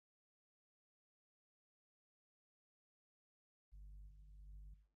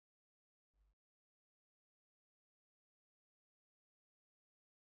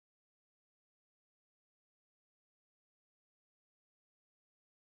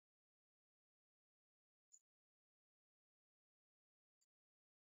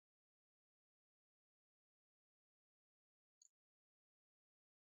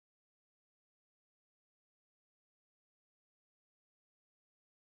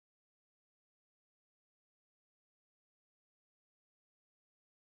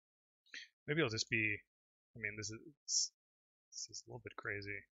maybe I'll just be. I mean, this is a little bit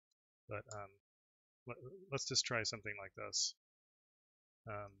crazy, but let's just try something like this.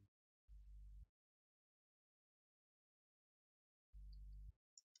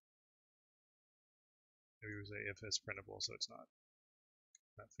 Maybe we say if is printable, so it's not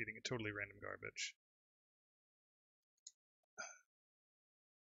feeding a totally random garbage.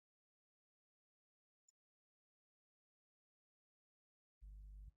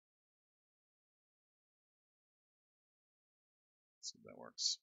 See if that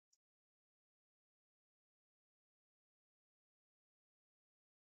works.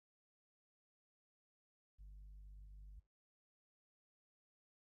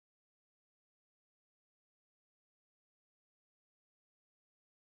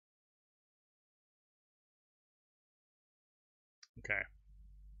 Okay.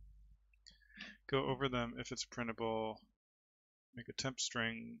 Go over them. If it's printable, make a temp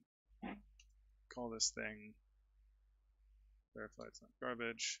string, call this thing, verify it's not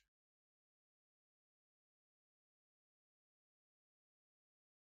garbage.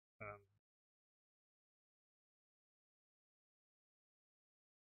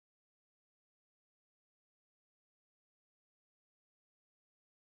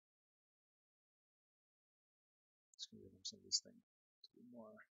 Just going to give them some of these things to be more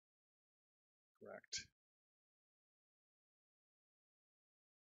correct.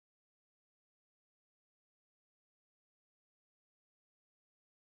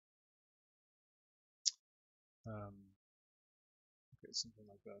 Okay, something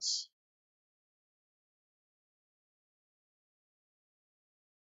like this.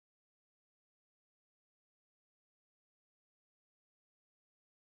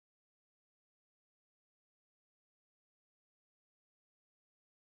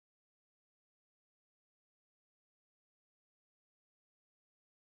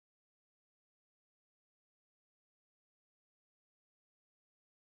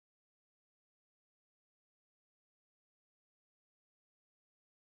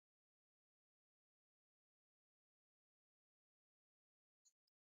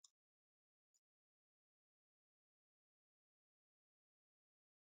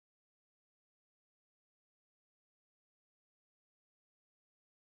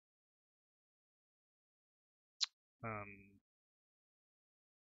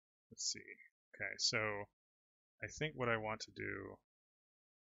 Let's see. Okay, so I think what I want to do,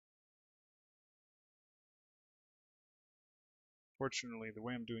 fortunately, the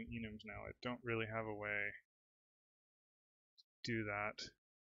way I'm doing enums now, I don't really have a way to do that.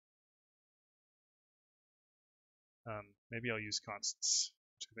 Maybe I'll use constants,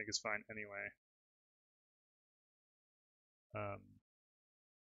 which I think is fine anyway.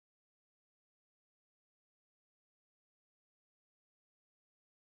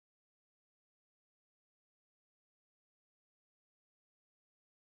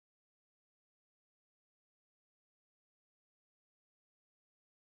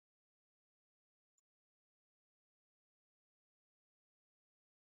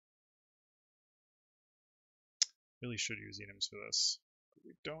 Really should use enums for this. But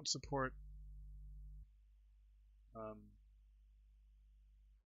we don't support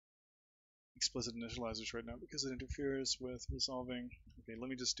explicit initializers right now because it interferes with resolving. Okay, let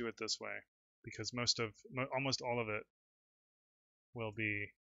me just do it this way because almost all of it will be.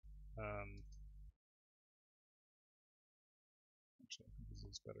 Actually, I think this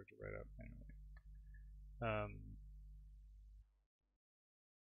is better to write out anyway.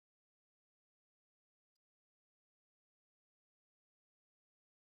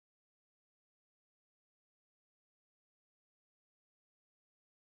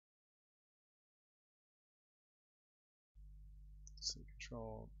 C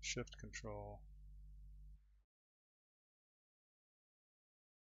control, shift control.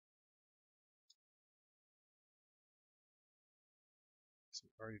 So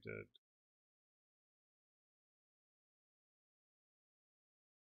we already did.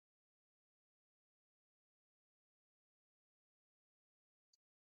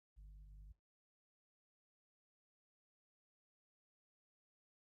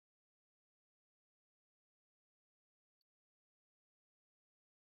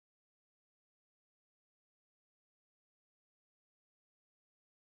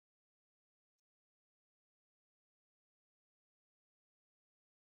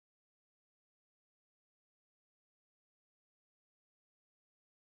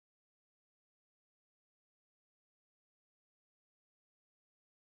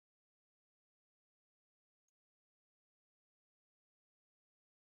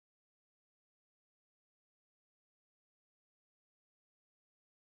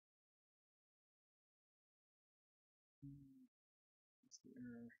 What's the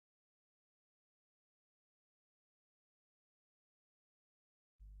error?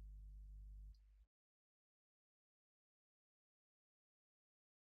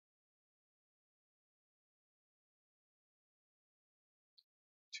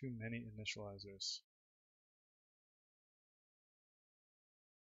 Too many initializers.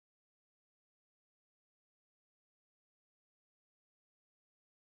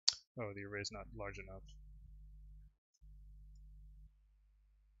 Oh, the array is not large enough.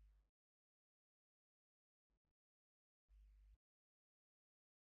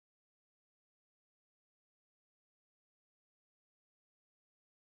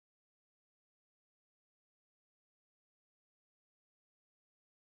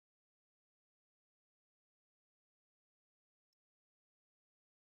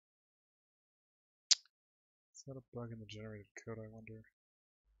 Is that a bug in the generated code, I wonder?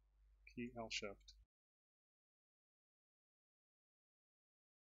 Key L shift.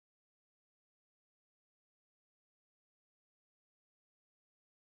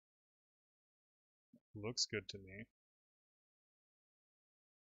 Looks good to me.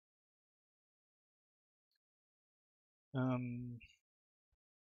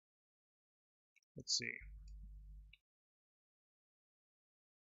 Let's see.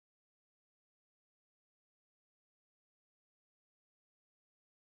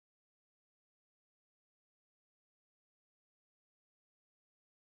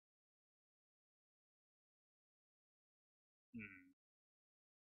 Hmm.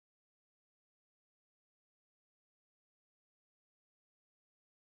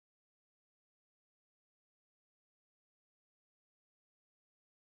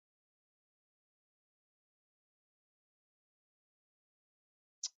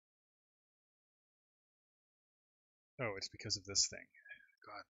 Oh, it's because of this thing.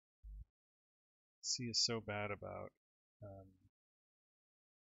 God. C is so bad about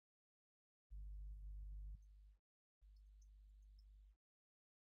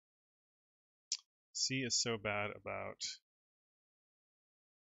C is so bad about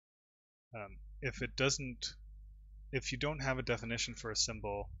if you don't have a definition for a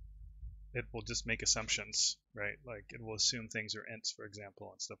symbol, it will just make assumptions, right? Like it will assume things are ints, for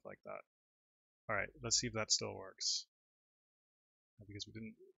example, and stuff like that. All right, let's see if that still works, because we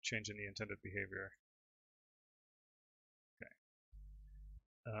didn't change any intended behavior.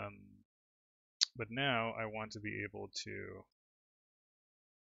 Okay. But now I want to be able to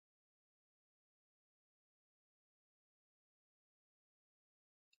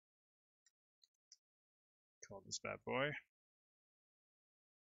call this bad boy.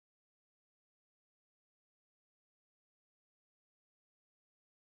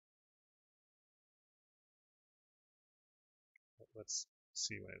 Let's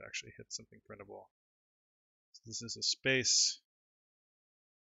see when it actually hits something printable. So this is a space.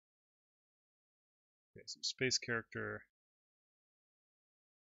 Okay, so space character.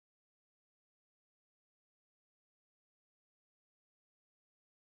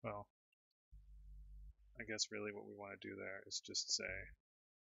 Well, I guess really what we want to do there is just say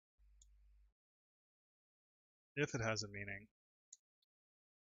if it has a meaning,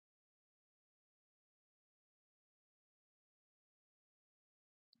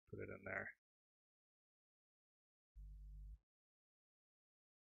 put it in there.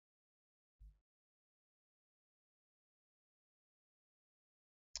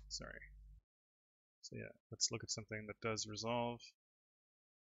 Sorry. So yeah, let's look at something that does resolve,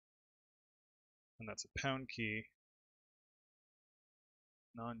 and that's a pound key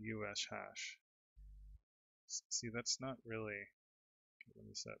non-US hash. See, that's not really. Okay, let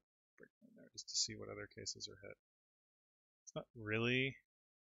me set breakpoint there just to see what other cases are hit. It's not really.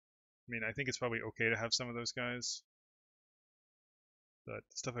 I mean, I think it's probably okay to have some of those guys, but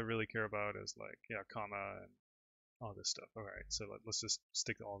the stuff I really care about is like, yeah, comma and all this stuff. All right, so let's just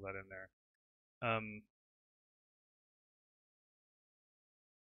stick all that in there.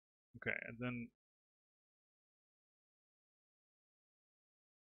 Okay, and then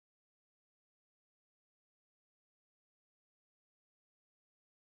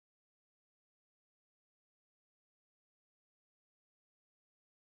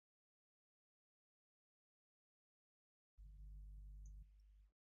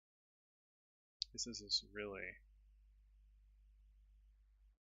this is really.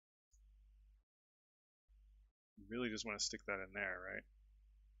 You really just want to stick that in there, right?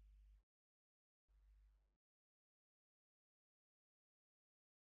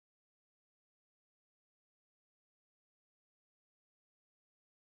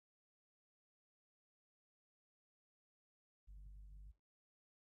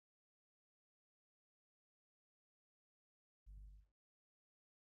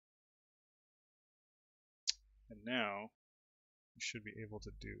 And now you should be able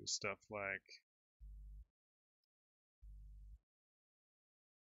to do stuff like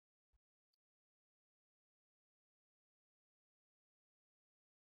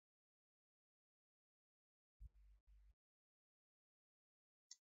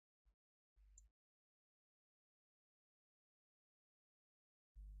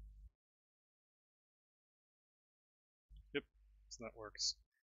yep, so that works.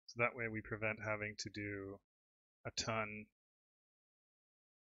 So that way we prevent having to do a ton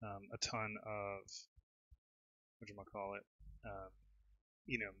of whatchamacallit,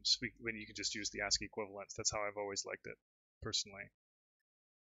 enums when you can just use the ASCII equivalents. That's how I've always liked it, personally.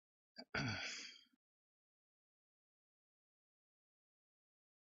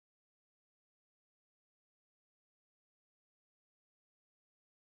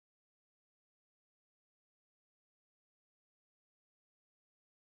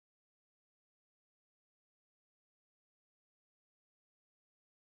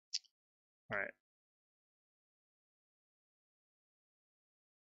 All right.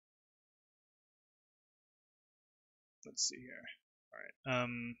 Let's see here. All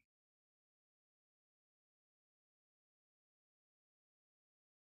right.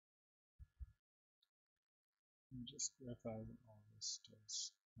 Just verifying all this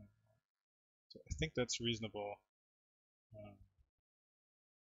does. So I think that's reasonable. I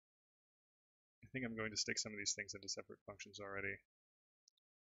think I'm going to stick some of these things into separate functions already.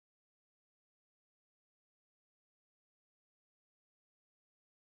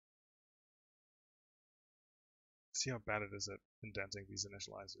 See how bad it is at indenting these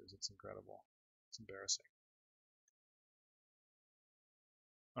initializers. It's incredible. It's embarrassing.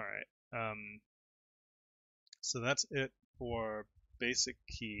 All right. So that's it for basic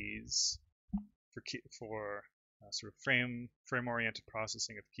keys for sort of frame-oriented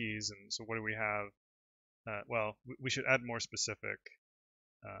processing of keys. And so what do we have? Well, we should add more specific.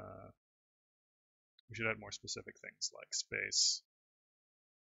 We should add more specific things like space.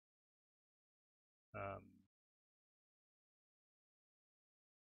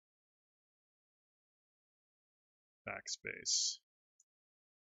 Backspace.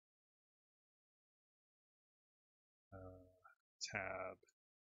 tab.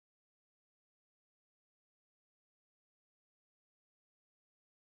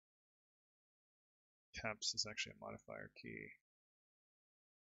 Caps is actually a modifier key,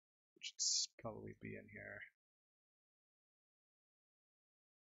 which should probably be in here.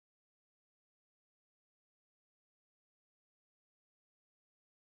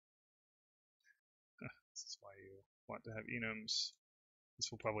 This is why you want to have enums.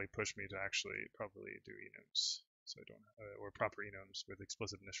 This will probably push me to actually probably do enums, so I don't, or proper enums with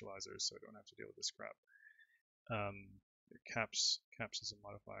explicit initializers, so I don't have to deal with this crap. Caps is a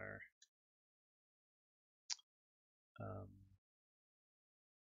modifier.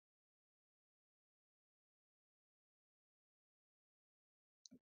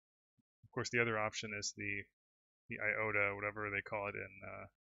 Of course, the other option is the iota, whatever they call it in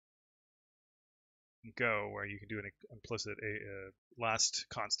Go, where you can do an implicit last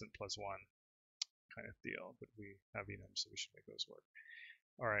constant plus one kind of deal, but we have enums, so we should make those work.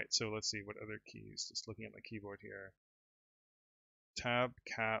 All right, so let's see what other keys. Just looking at my keyboard here. Tab,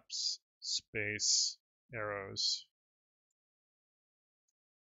 caps, space, arrows.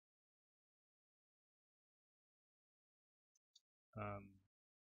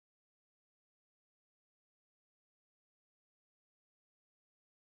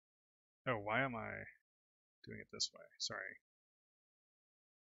 Oh, why am I doing it this way? Sorry.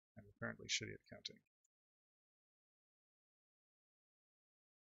 I'm apparently shitty at counting.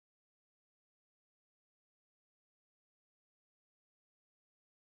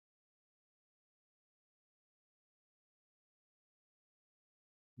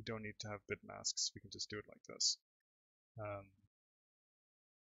 We don't need to have bit masks. We can just do it like this.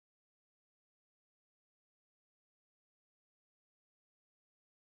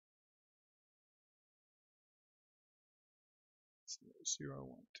 So 0, 1,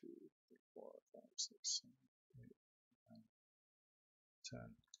 2, 3, 4, 5, 6, 7, 8, 9, 10,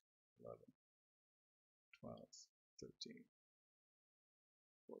 11, 12, 13,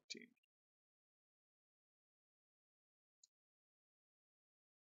 14.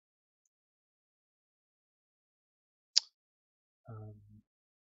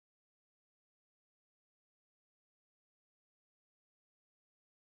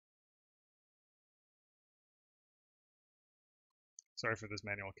 Sorry for this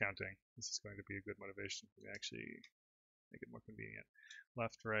manual counting. This is going to be a good motivation for me to actually make it more convenient.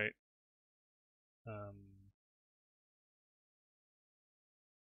 Left, right.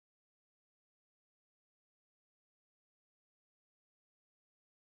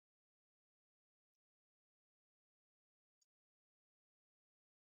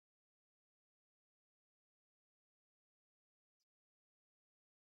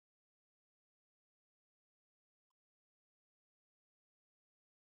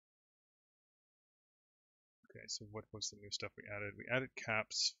 Okay, so what was the new stuff we added? We added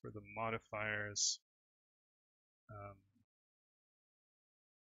caps for the modifiers. I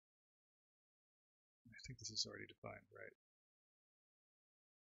think this is already defined, right?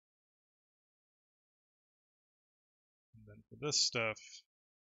 And then for this stuff,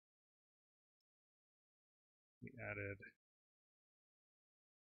 we added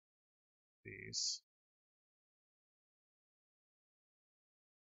these.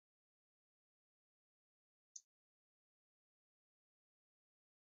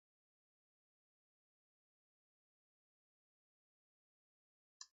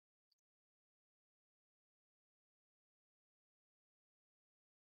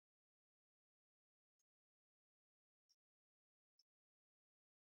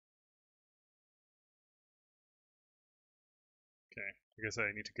 Okay, I guess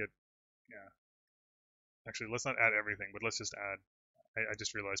I need to get, yeah. Actually, let's not add everything, but let's just add, I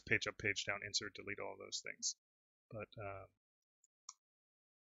just realized page up, page down, insert, delete all those things. But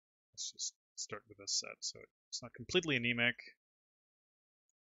let's just start with this set. So it's not completely anemic,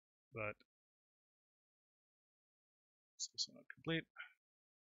 but it's also not complete.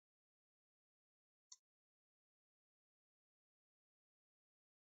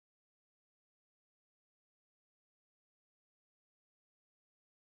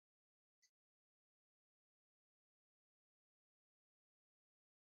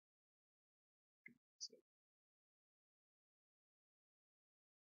 So,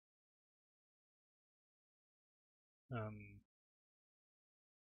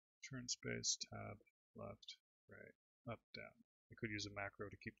 turn space, tab, left, right, up, down. I could use a macro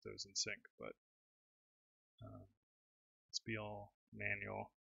to keep those in sync, but let's be all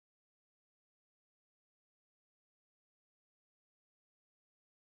manual.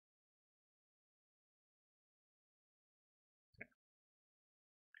 Okay.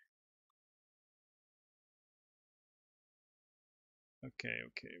 Okay.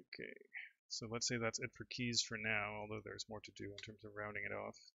 So let's say that's it for keys for now, although there's more to do in terms of rounding it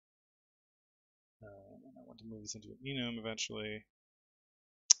off. And I want to move this into an enum eventually.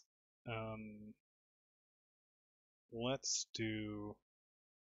 Let's do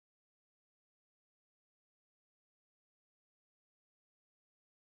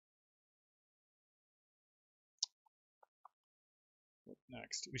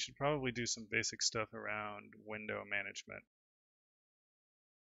next. We should probably do some basic stuff around window management.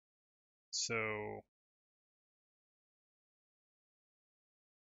 So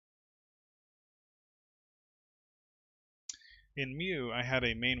in Mu, I had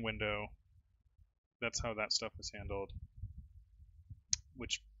a main window. That's how that stuff was handled,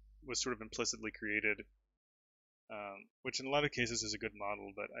 which was sort of implicitly created, which in a lot of cases is a good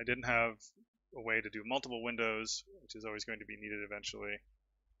model, but I didn't have a way to do multiple windows, which is always going to be needed eventually,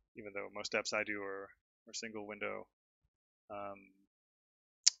 even though most apps I do are single window.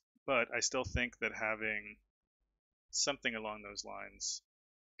 But I still think that having something along those lines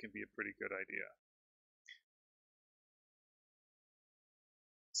can be a pretty good idea.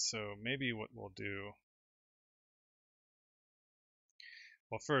 So maybe what we'll do,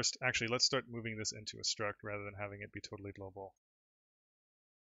 well, first, actually, let's start moving this into a struct rather than having it be totally global.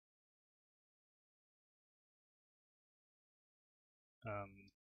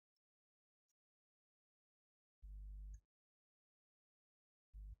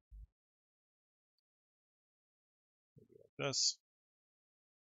 Maybe like this.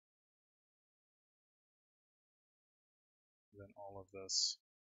 And then all of this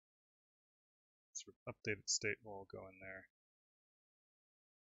sort of updated state will go in there.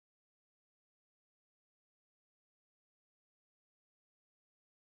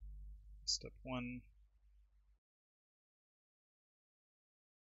 Step 1.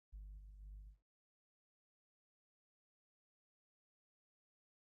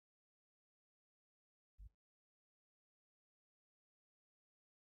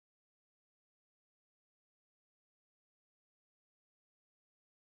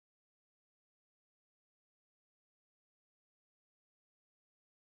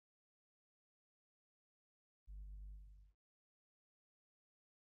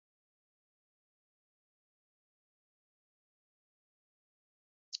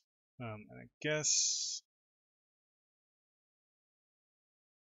 And I guess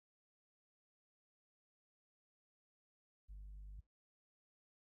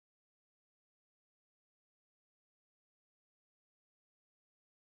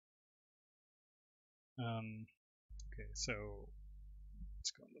okay, so let's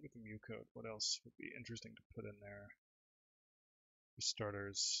go and look at the Mu code. What else would be interesting to put in there? For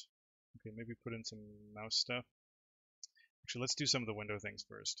starters, okay, maybe put in some mouse stuff. Actually, let's do some of the window things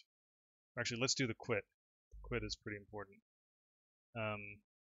first. Actually, let's do the quit. The quit is pretty important.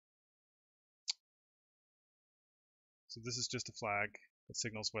 So this is just a flag that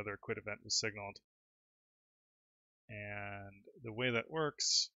signals whether a quit event was signaled. And the way that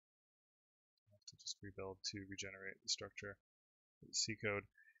works, I have to just rebuild to regenerate the structure of the C code.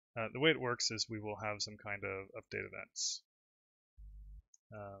 The way it works is we will have some kind of update events.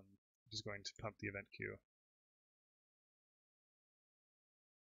 Which is going to pump the event queue.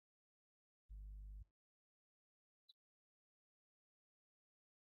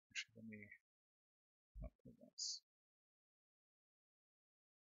 Actually, let me put this.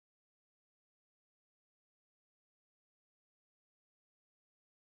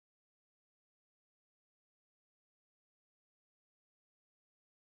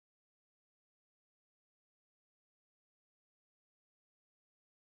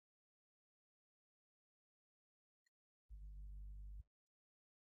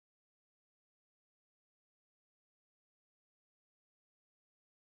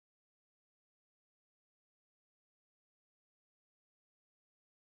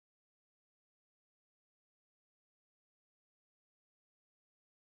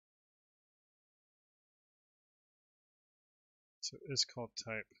 So is called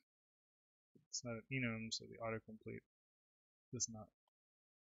type. It's not an enum, so the autocomplete is not.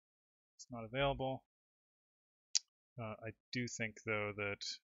 It's not available. I do think though that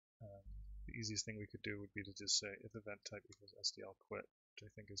the easiest thing we could do would be to just say if event type equals SDL quit, which I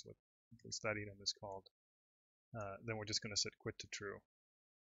think is what at least that enum is called. Then we're just going to set quit to true.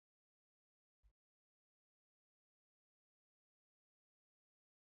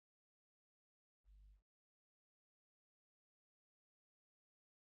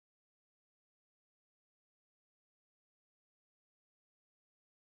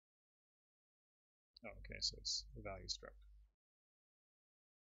 Oh, okay, so it's a value struct.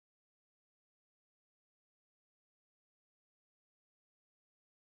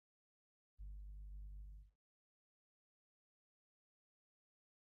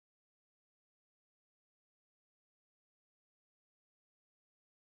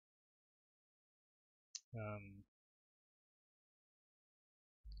 So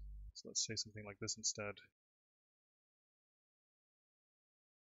let's say something like this instead.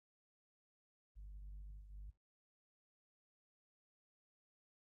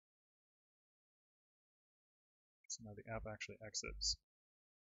 So now the app actually exits.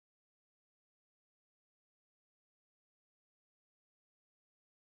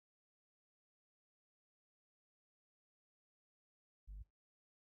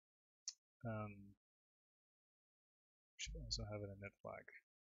 Should also have an init flag.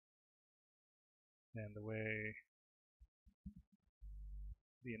 And the way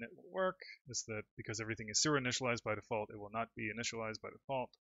the init will work is that because everything is zero initialized by default, it will not be initialized by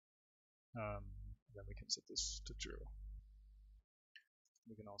default. Then we can set this to true.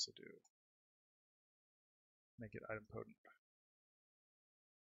 We can also make it idempotent.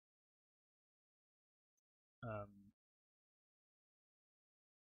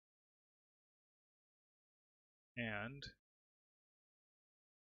 And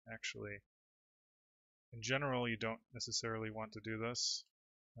actually, in general, you don't necessarily want to do this.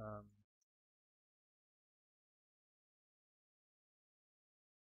 I'll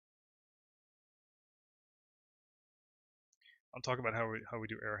talk about how we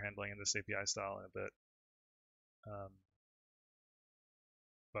do error handling in this API style in a bit.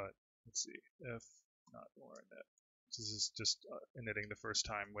 But let's see, if not or init. This is just initting the first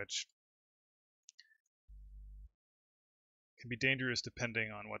time, which can be dangerous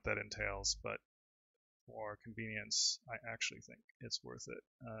depending on what that entails, but for convenience, I actually think it's worth it.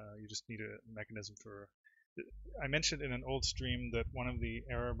 You just need a mechanism for. I mentioned in an old stream that one of the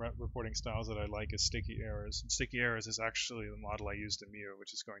error reporting styles that I like is sticky errors. And sticky errors is actually the model I used in Mu,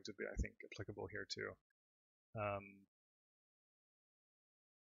 which is going to be, I think, applicable here too.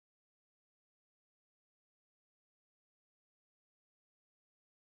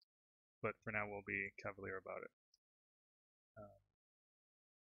 But for now, we'll be cavalier about it.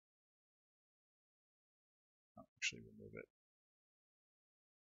 I'll actually remove it.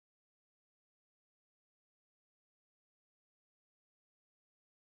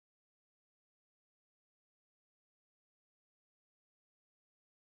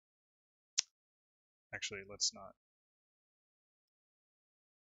 Actually, let's not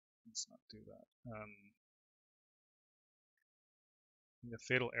do that. A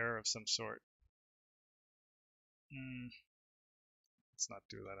fatal error of some sort. Let's not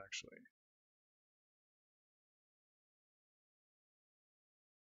do that actually.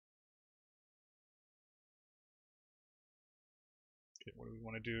 Okay, what do we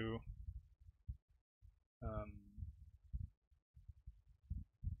want to do?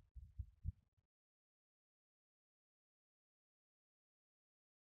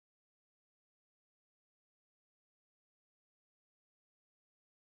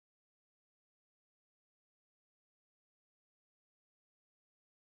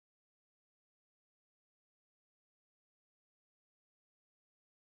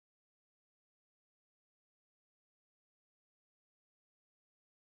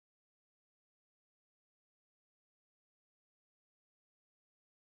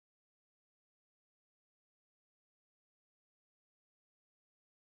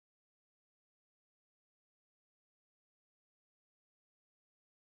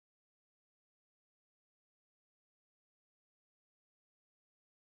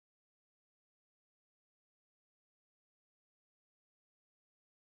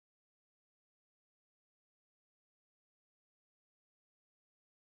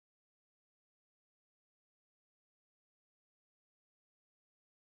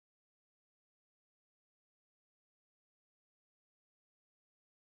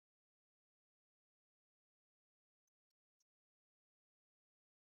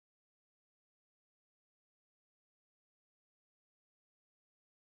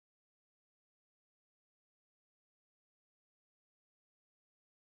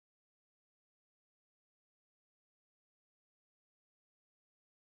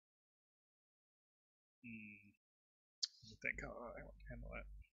 Let me think how I want to handle that.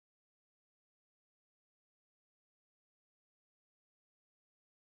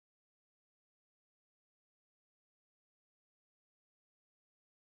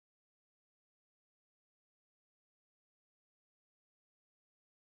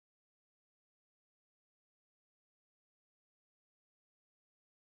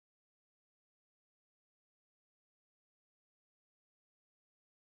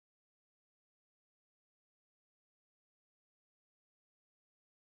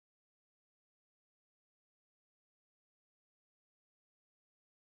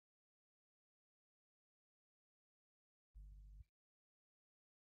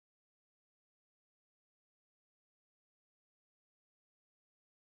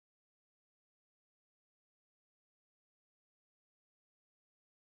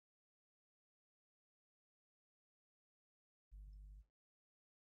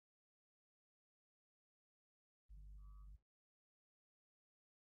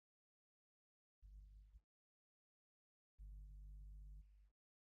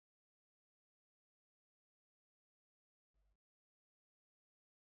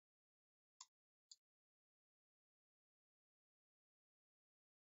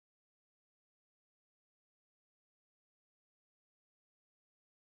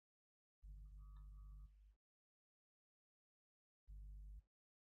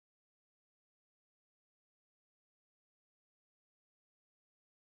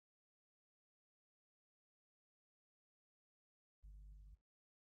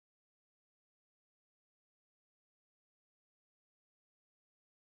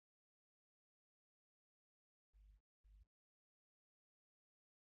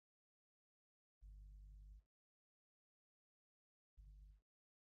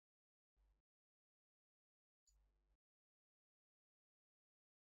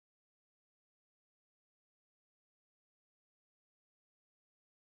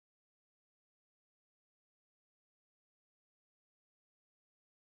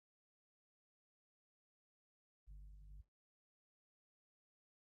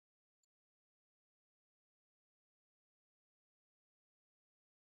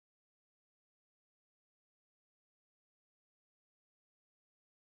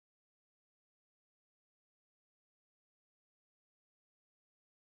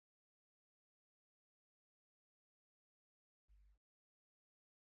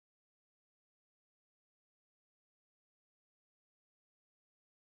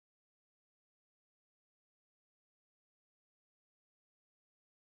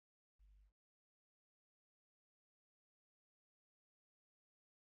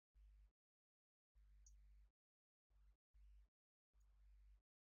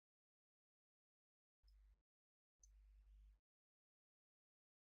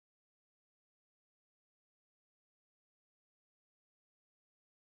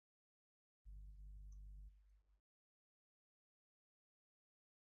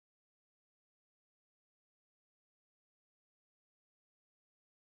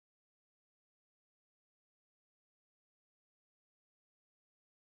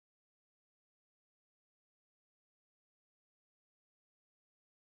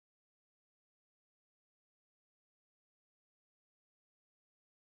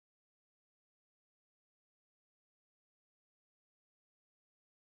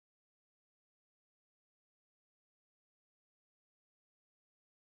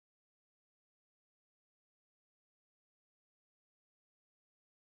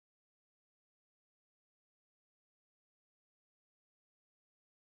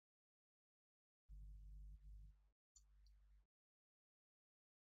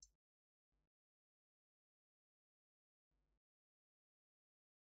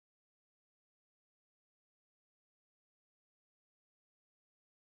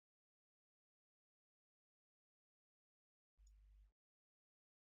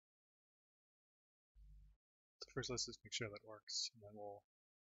 First, let's just make sure that works, and then we'll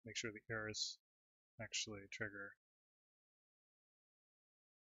make sure the errors actually trigger.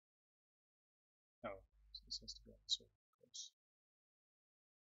 Oh, so this has to go this way, of course.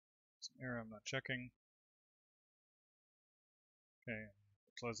 It's an error I'm not checking. Okay,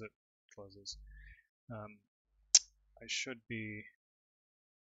 close it, closes. I should be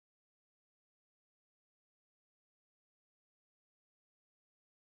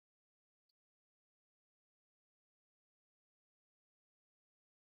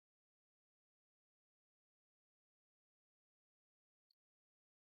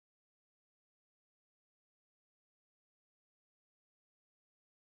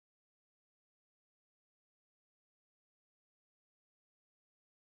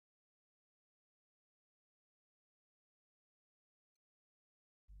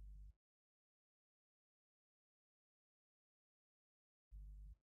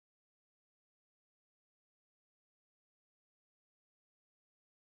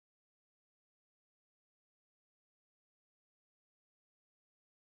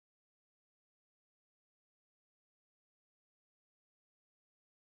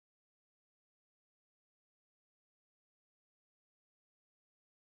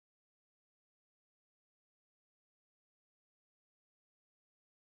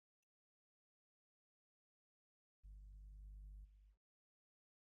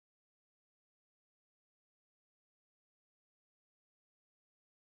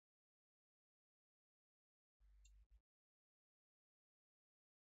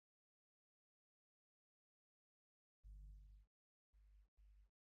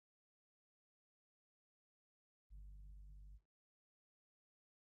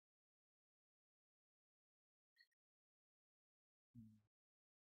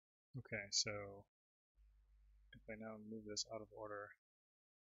okay. So if I now move this out of order,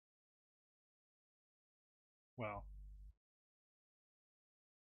 well,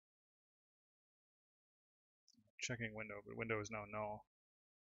 checking window, but window is now null.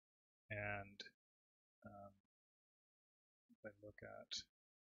 And if I look at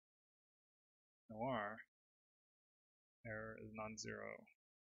Noir, error is non-zero,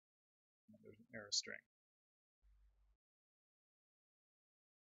 and there's an error string.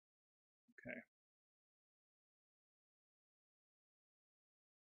 Okay.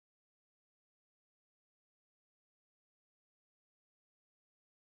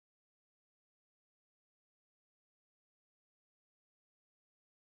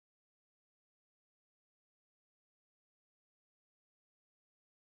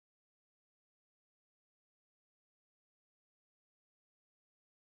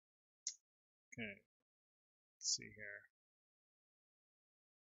 Okay. Let's see here.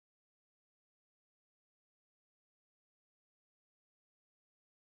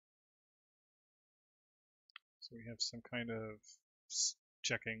 So we have some kind of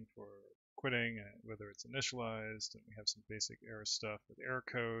checking for quitting, whether it's initialized, and we have some basic error stuff with error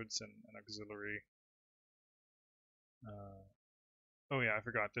codes and auxiliary. Oh yeah, I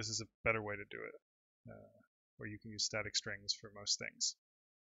forgot. This is a better way to do it, where you can use static strings for most things.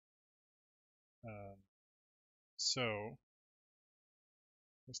 So,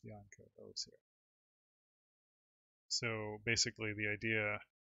 where's the on code? Oh, it's here. So basically the idea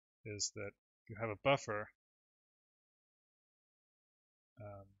is that you have a buffer,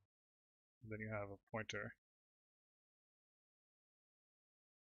 then you have a pointer,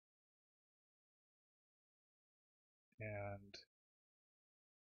 and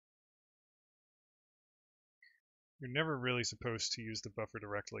you're never really supposed to use the buffer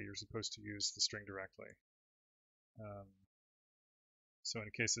directly. You're supposed to use the string directly. So in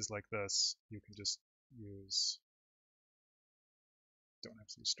cases like this, you can just use, don't have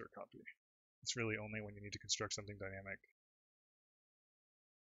to use stir copy. It's really only when you need to construct something dynamic.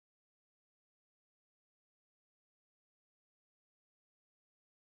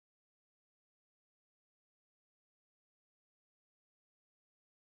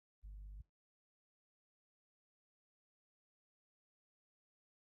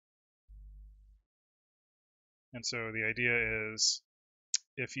 And so the idea is,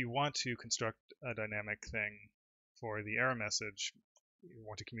 if you want to construct a dynamic thing for the error message, you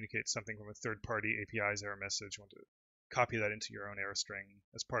want to communicate something from a third-party API's error message, you want to copy that into your own error string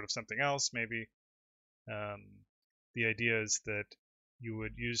as part of something else, maybe. The idea is that you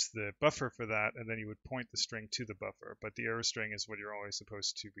would use the buffer for that, and then you would point the string to the buffer. But the error string is what you're always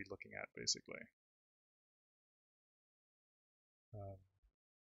supposed to be looking at, basically.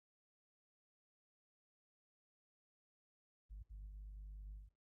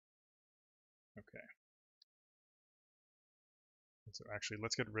 Okay. So actually,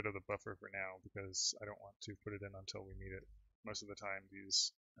 let's get rid of the buffer for now because I don't want to put it in until we need it. Most of the time,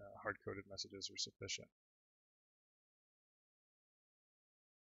 these hard-coded messages are sufficient.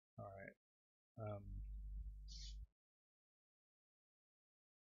 All right.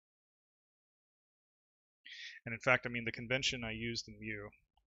 And in fact, I mean, the convention I used in Mu,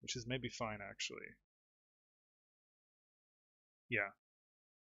 which is maybe fine actually. Yeah.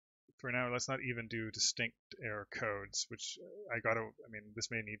 For now, let's not even do distinct error codes, which I mean,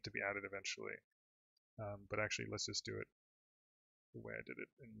 this may need to be added eventually. But actually, let's just do it the way I did it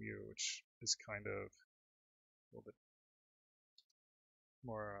in Mu, which is kind of a little bit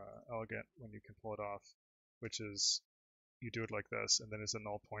more elegant when you can pull it off, which is you do it like this, and then it's a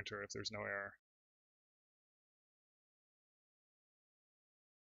null pointer if there's no error.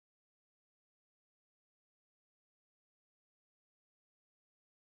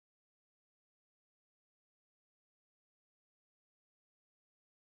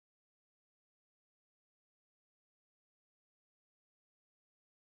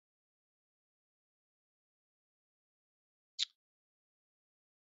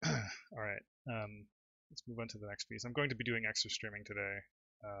 All right, let's move on to the next piece. I'm going to be doing extra streaming today,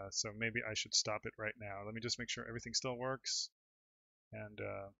 so maybe I should stop it right now. Let me just make sure everything still works, and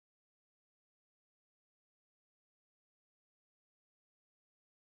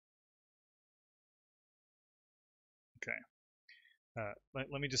okay.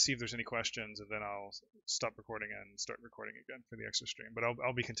 Let me just see if there's any questions, and then I'll stop recording and start recording again for the extra stream. But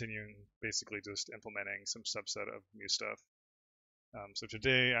I'll be continuing basically just implementing some subset of Mu stuff. So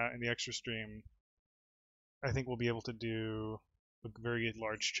today in the extra stream, I think we'll be able to do a very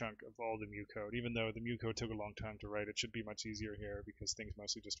large chunk of all the Mu code. Even though the Mu code took a long time to write, it should be much easier here because things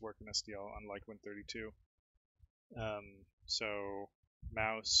mostly just work in SDL, unlike Win32. So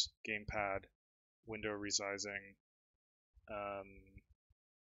mouse, gamepad, window resizing,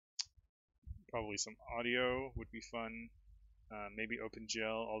 probably some audio would be fun. Maybe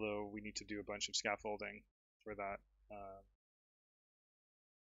OpenGL, although we need to do a bunch of scaffolding for that.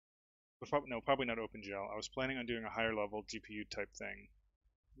 But no, probably not OpenGL. I was planning on doing a higher level GPU type thing,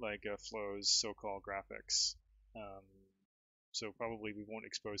 like Flow's so-called graphics. So probably we won't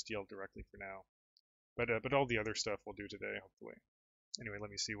expose DL directly for now. But all the other stuff we'll do today, hopefully. Anyway, let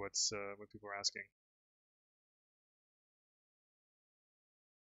me see what people are asking.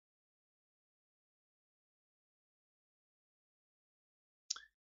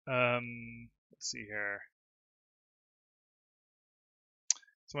 Let's see here.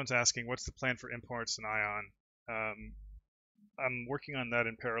 Someone's asking, what's the plan for imports in Ion? I'm working on that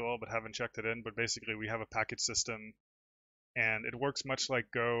in parallel, but haven't checked it in. But basically, we have a package system, and it works much like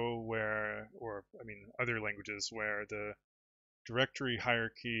Go, or I mean, other languages where the directory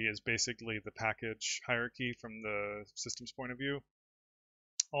hierarchy is basically the package hierarchy from the system's point of view.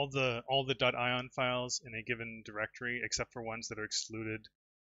 All the .ion files in a given directory, except for ones that are excluded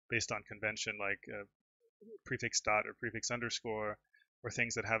based on convention, like prefix dot or prefix underscore, or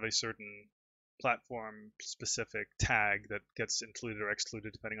things that have a certain platform specific tag that gets included or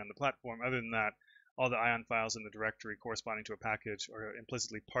excluded depending on the platform. Other than that, all the ion files in the directory corresponding to a package are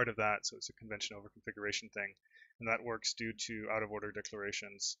implicitly part of that, so it's a convention over configuration thing, and that works due to out of order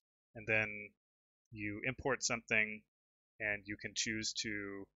declarations. And then you import something, and you can choose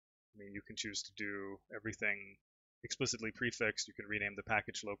to do everything explicitly prefixed. You can rename the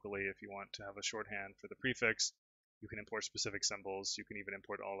package locally if you want to have a shorthand for the prefix. You can import specific symbols. You can even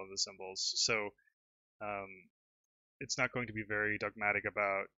import all of the symbols. So it's not going to be very dogmatic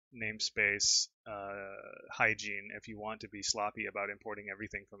about namespace hygiene if you want to be sloppy about importing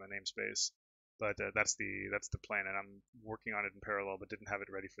everything from a namespace. But that's the plan, and I'm working on it in parallel, but didn't have it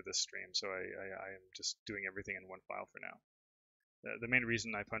ready for this stream, so I am just doing everything in one file for now. The main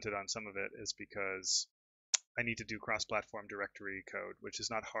reason I punted on some of it is because I need to do cross-platform directory code, which is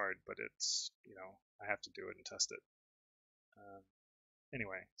not hard, but it's, I have to do it and test it.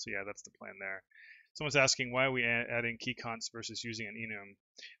 Anyway, so yeah, that's the plan there. Someone's asking why are we adding key consts versus using an enum.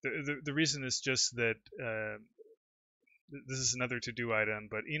 The reason is just that this is another to-do item,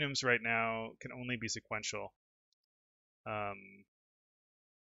 but enums right now can only be sequential.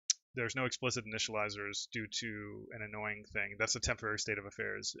 There's no explicit initializers due to an annoying thing. That's a temporary state of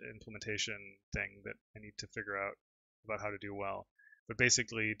affairs implementation thing that I need to figure out about how to do well. But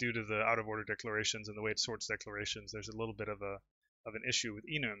basically, due to the out-of-order declarations and the way it sorts declarations, there's a little bit of an issue with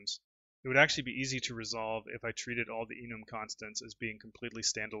enums. It would actually be easy to resolve if I treated all the enum constants as being completely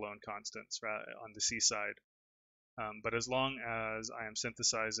standalone constants on the C side. But as long as I am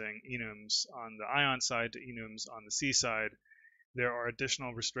synthesizing enums on the ion side to enums on the C side, there are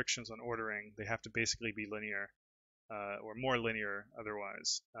additional restrictions on ordering. They have to basically be linear. or more linear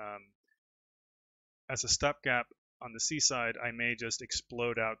otherwise. As a stopgap on the C side, I may just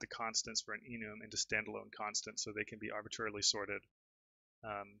explode out the constants for an enum into standalone constants so they can be arbitrarily sorted.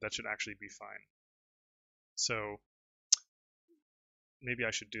 That should actually be fine. So maybe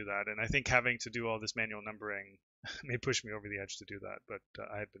I should do that. And I think having to do all this manual numbering may push me over the edge to do that, but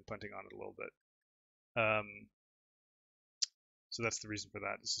I had been punting on it a little bit. So that's the reason for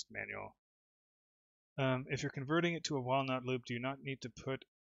that. It's just manual. If you're converting it to a while not loop, do you not need to put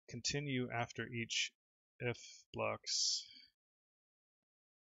continue after each if blocks?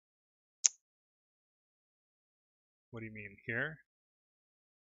 What do you mean, here?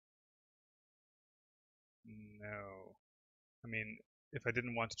 No. I mean, if I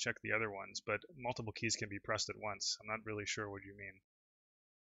didn't want to check the other ones, but multiple keys can be pressed at once. I'm not really sure what you mean.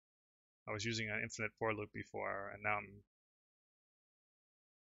 I was using an infinite for loop before, and now I'm...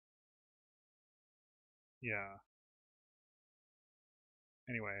 Yeah.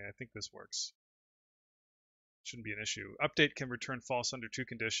 Anyway, I think this works. Shouldn't be an issue. Update can return false under two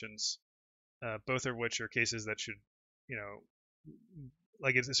conditions, both of which are cases that should, you know,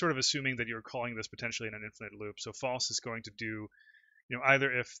 like it's sort of assuming that you're calling this potentially in an infinite loop. So false is going to do, you know,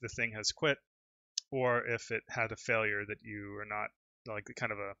 either if the thing has quit or if it had a failure that you are not, like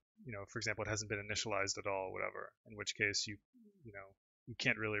kind of a, you know, for example, it hasn't been initialized at all, whatever, in which case you know, you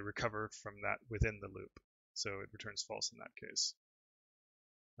can't really recover from that within the loop. So it returns false in that case.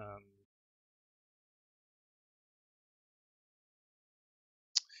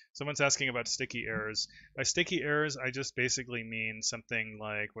 Someone's asking about sticky errors. By sticky errors, I just basically mean something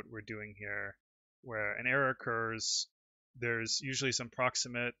like what we're doing here, where an error occurs. There's usually some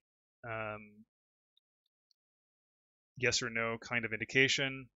proximate yes or no kind of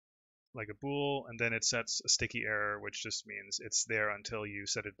indication, like a bool, and then it sets a sticky error, which just means it's there until you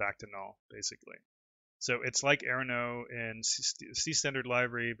set it back to null, basically. So it's like error no in C standard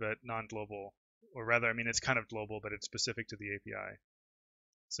library, but non-global, or rather, I mean, it's kind of global, but it's specific to the API.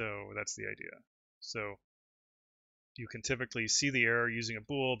 So that's the idea. So you can typically see the error using a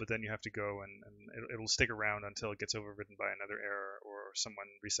bool, but then you have to go and it'll stick around until it gets overridden by another error, or someone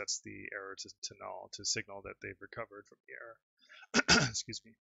resets the error to null to signal that they've recovered from the error. Excuse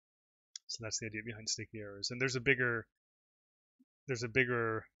me. So that's the idea behind sticky errors. And there's a bigger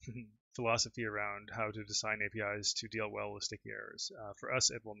philosophy around how to design APIs to deal well with sticky errors. For us,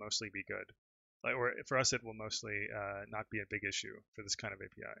 it will mostly be good. Or for us, it will mostly not be a big issue for this kind of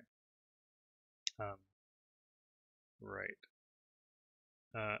API. Right.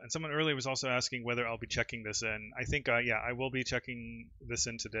 And someone earlier was also asking whether I'll be checking this in. I think, yeah, I will be checking this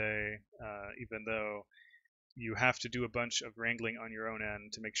in today, even though you have to do a bunch of wrangling on your own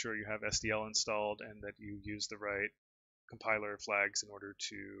end to make sure you have SDL installed and that you use the right compiler flags in order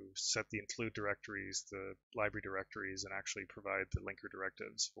to set the include directories, the library directories, and actually provide the linker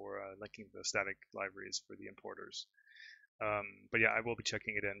directives for linking the static libraries for the importers. But yeah, I will be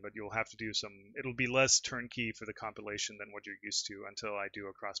checking it in, but you'll have to do some, it'll be less turnkey for the compilation than what you're used to until I do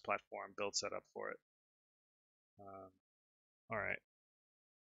a cross-platform build setup for it. All right.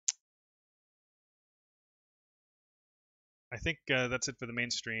 I think that's it for the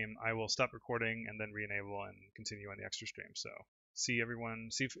main stream. I will stop recording and then re-enable and continue on the extra stream. So see everyone,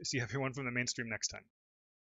 see everyone from the main stream next time.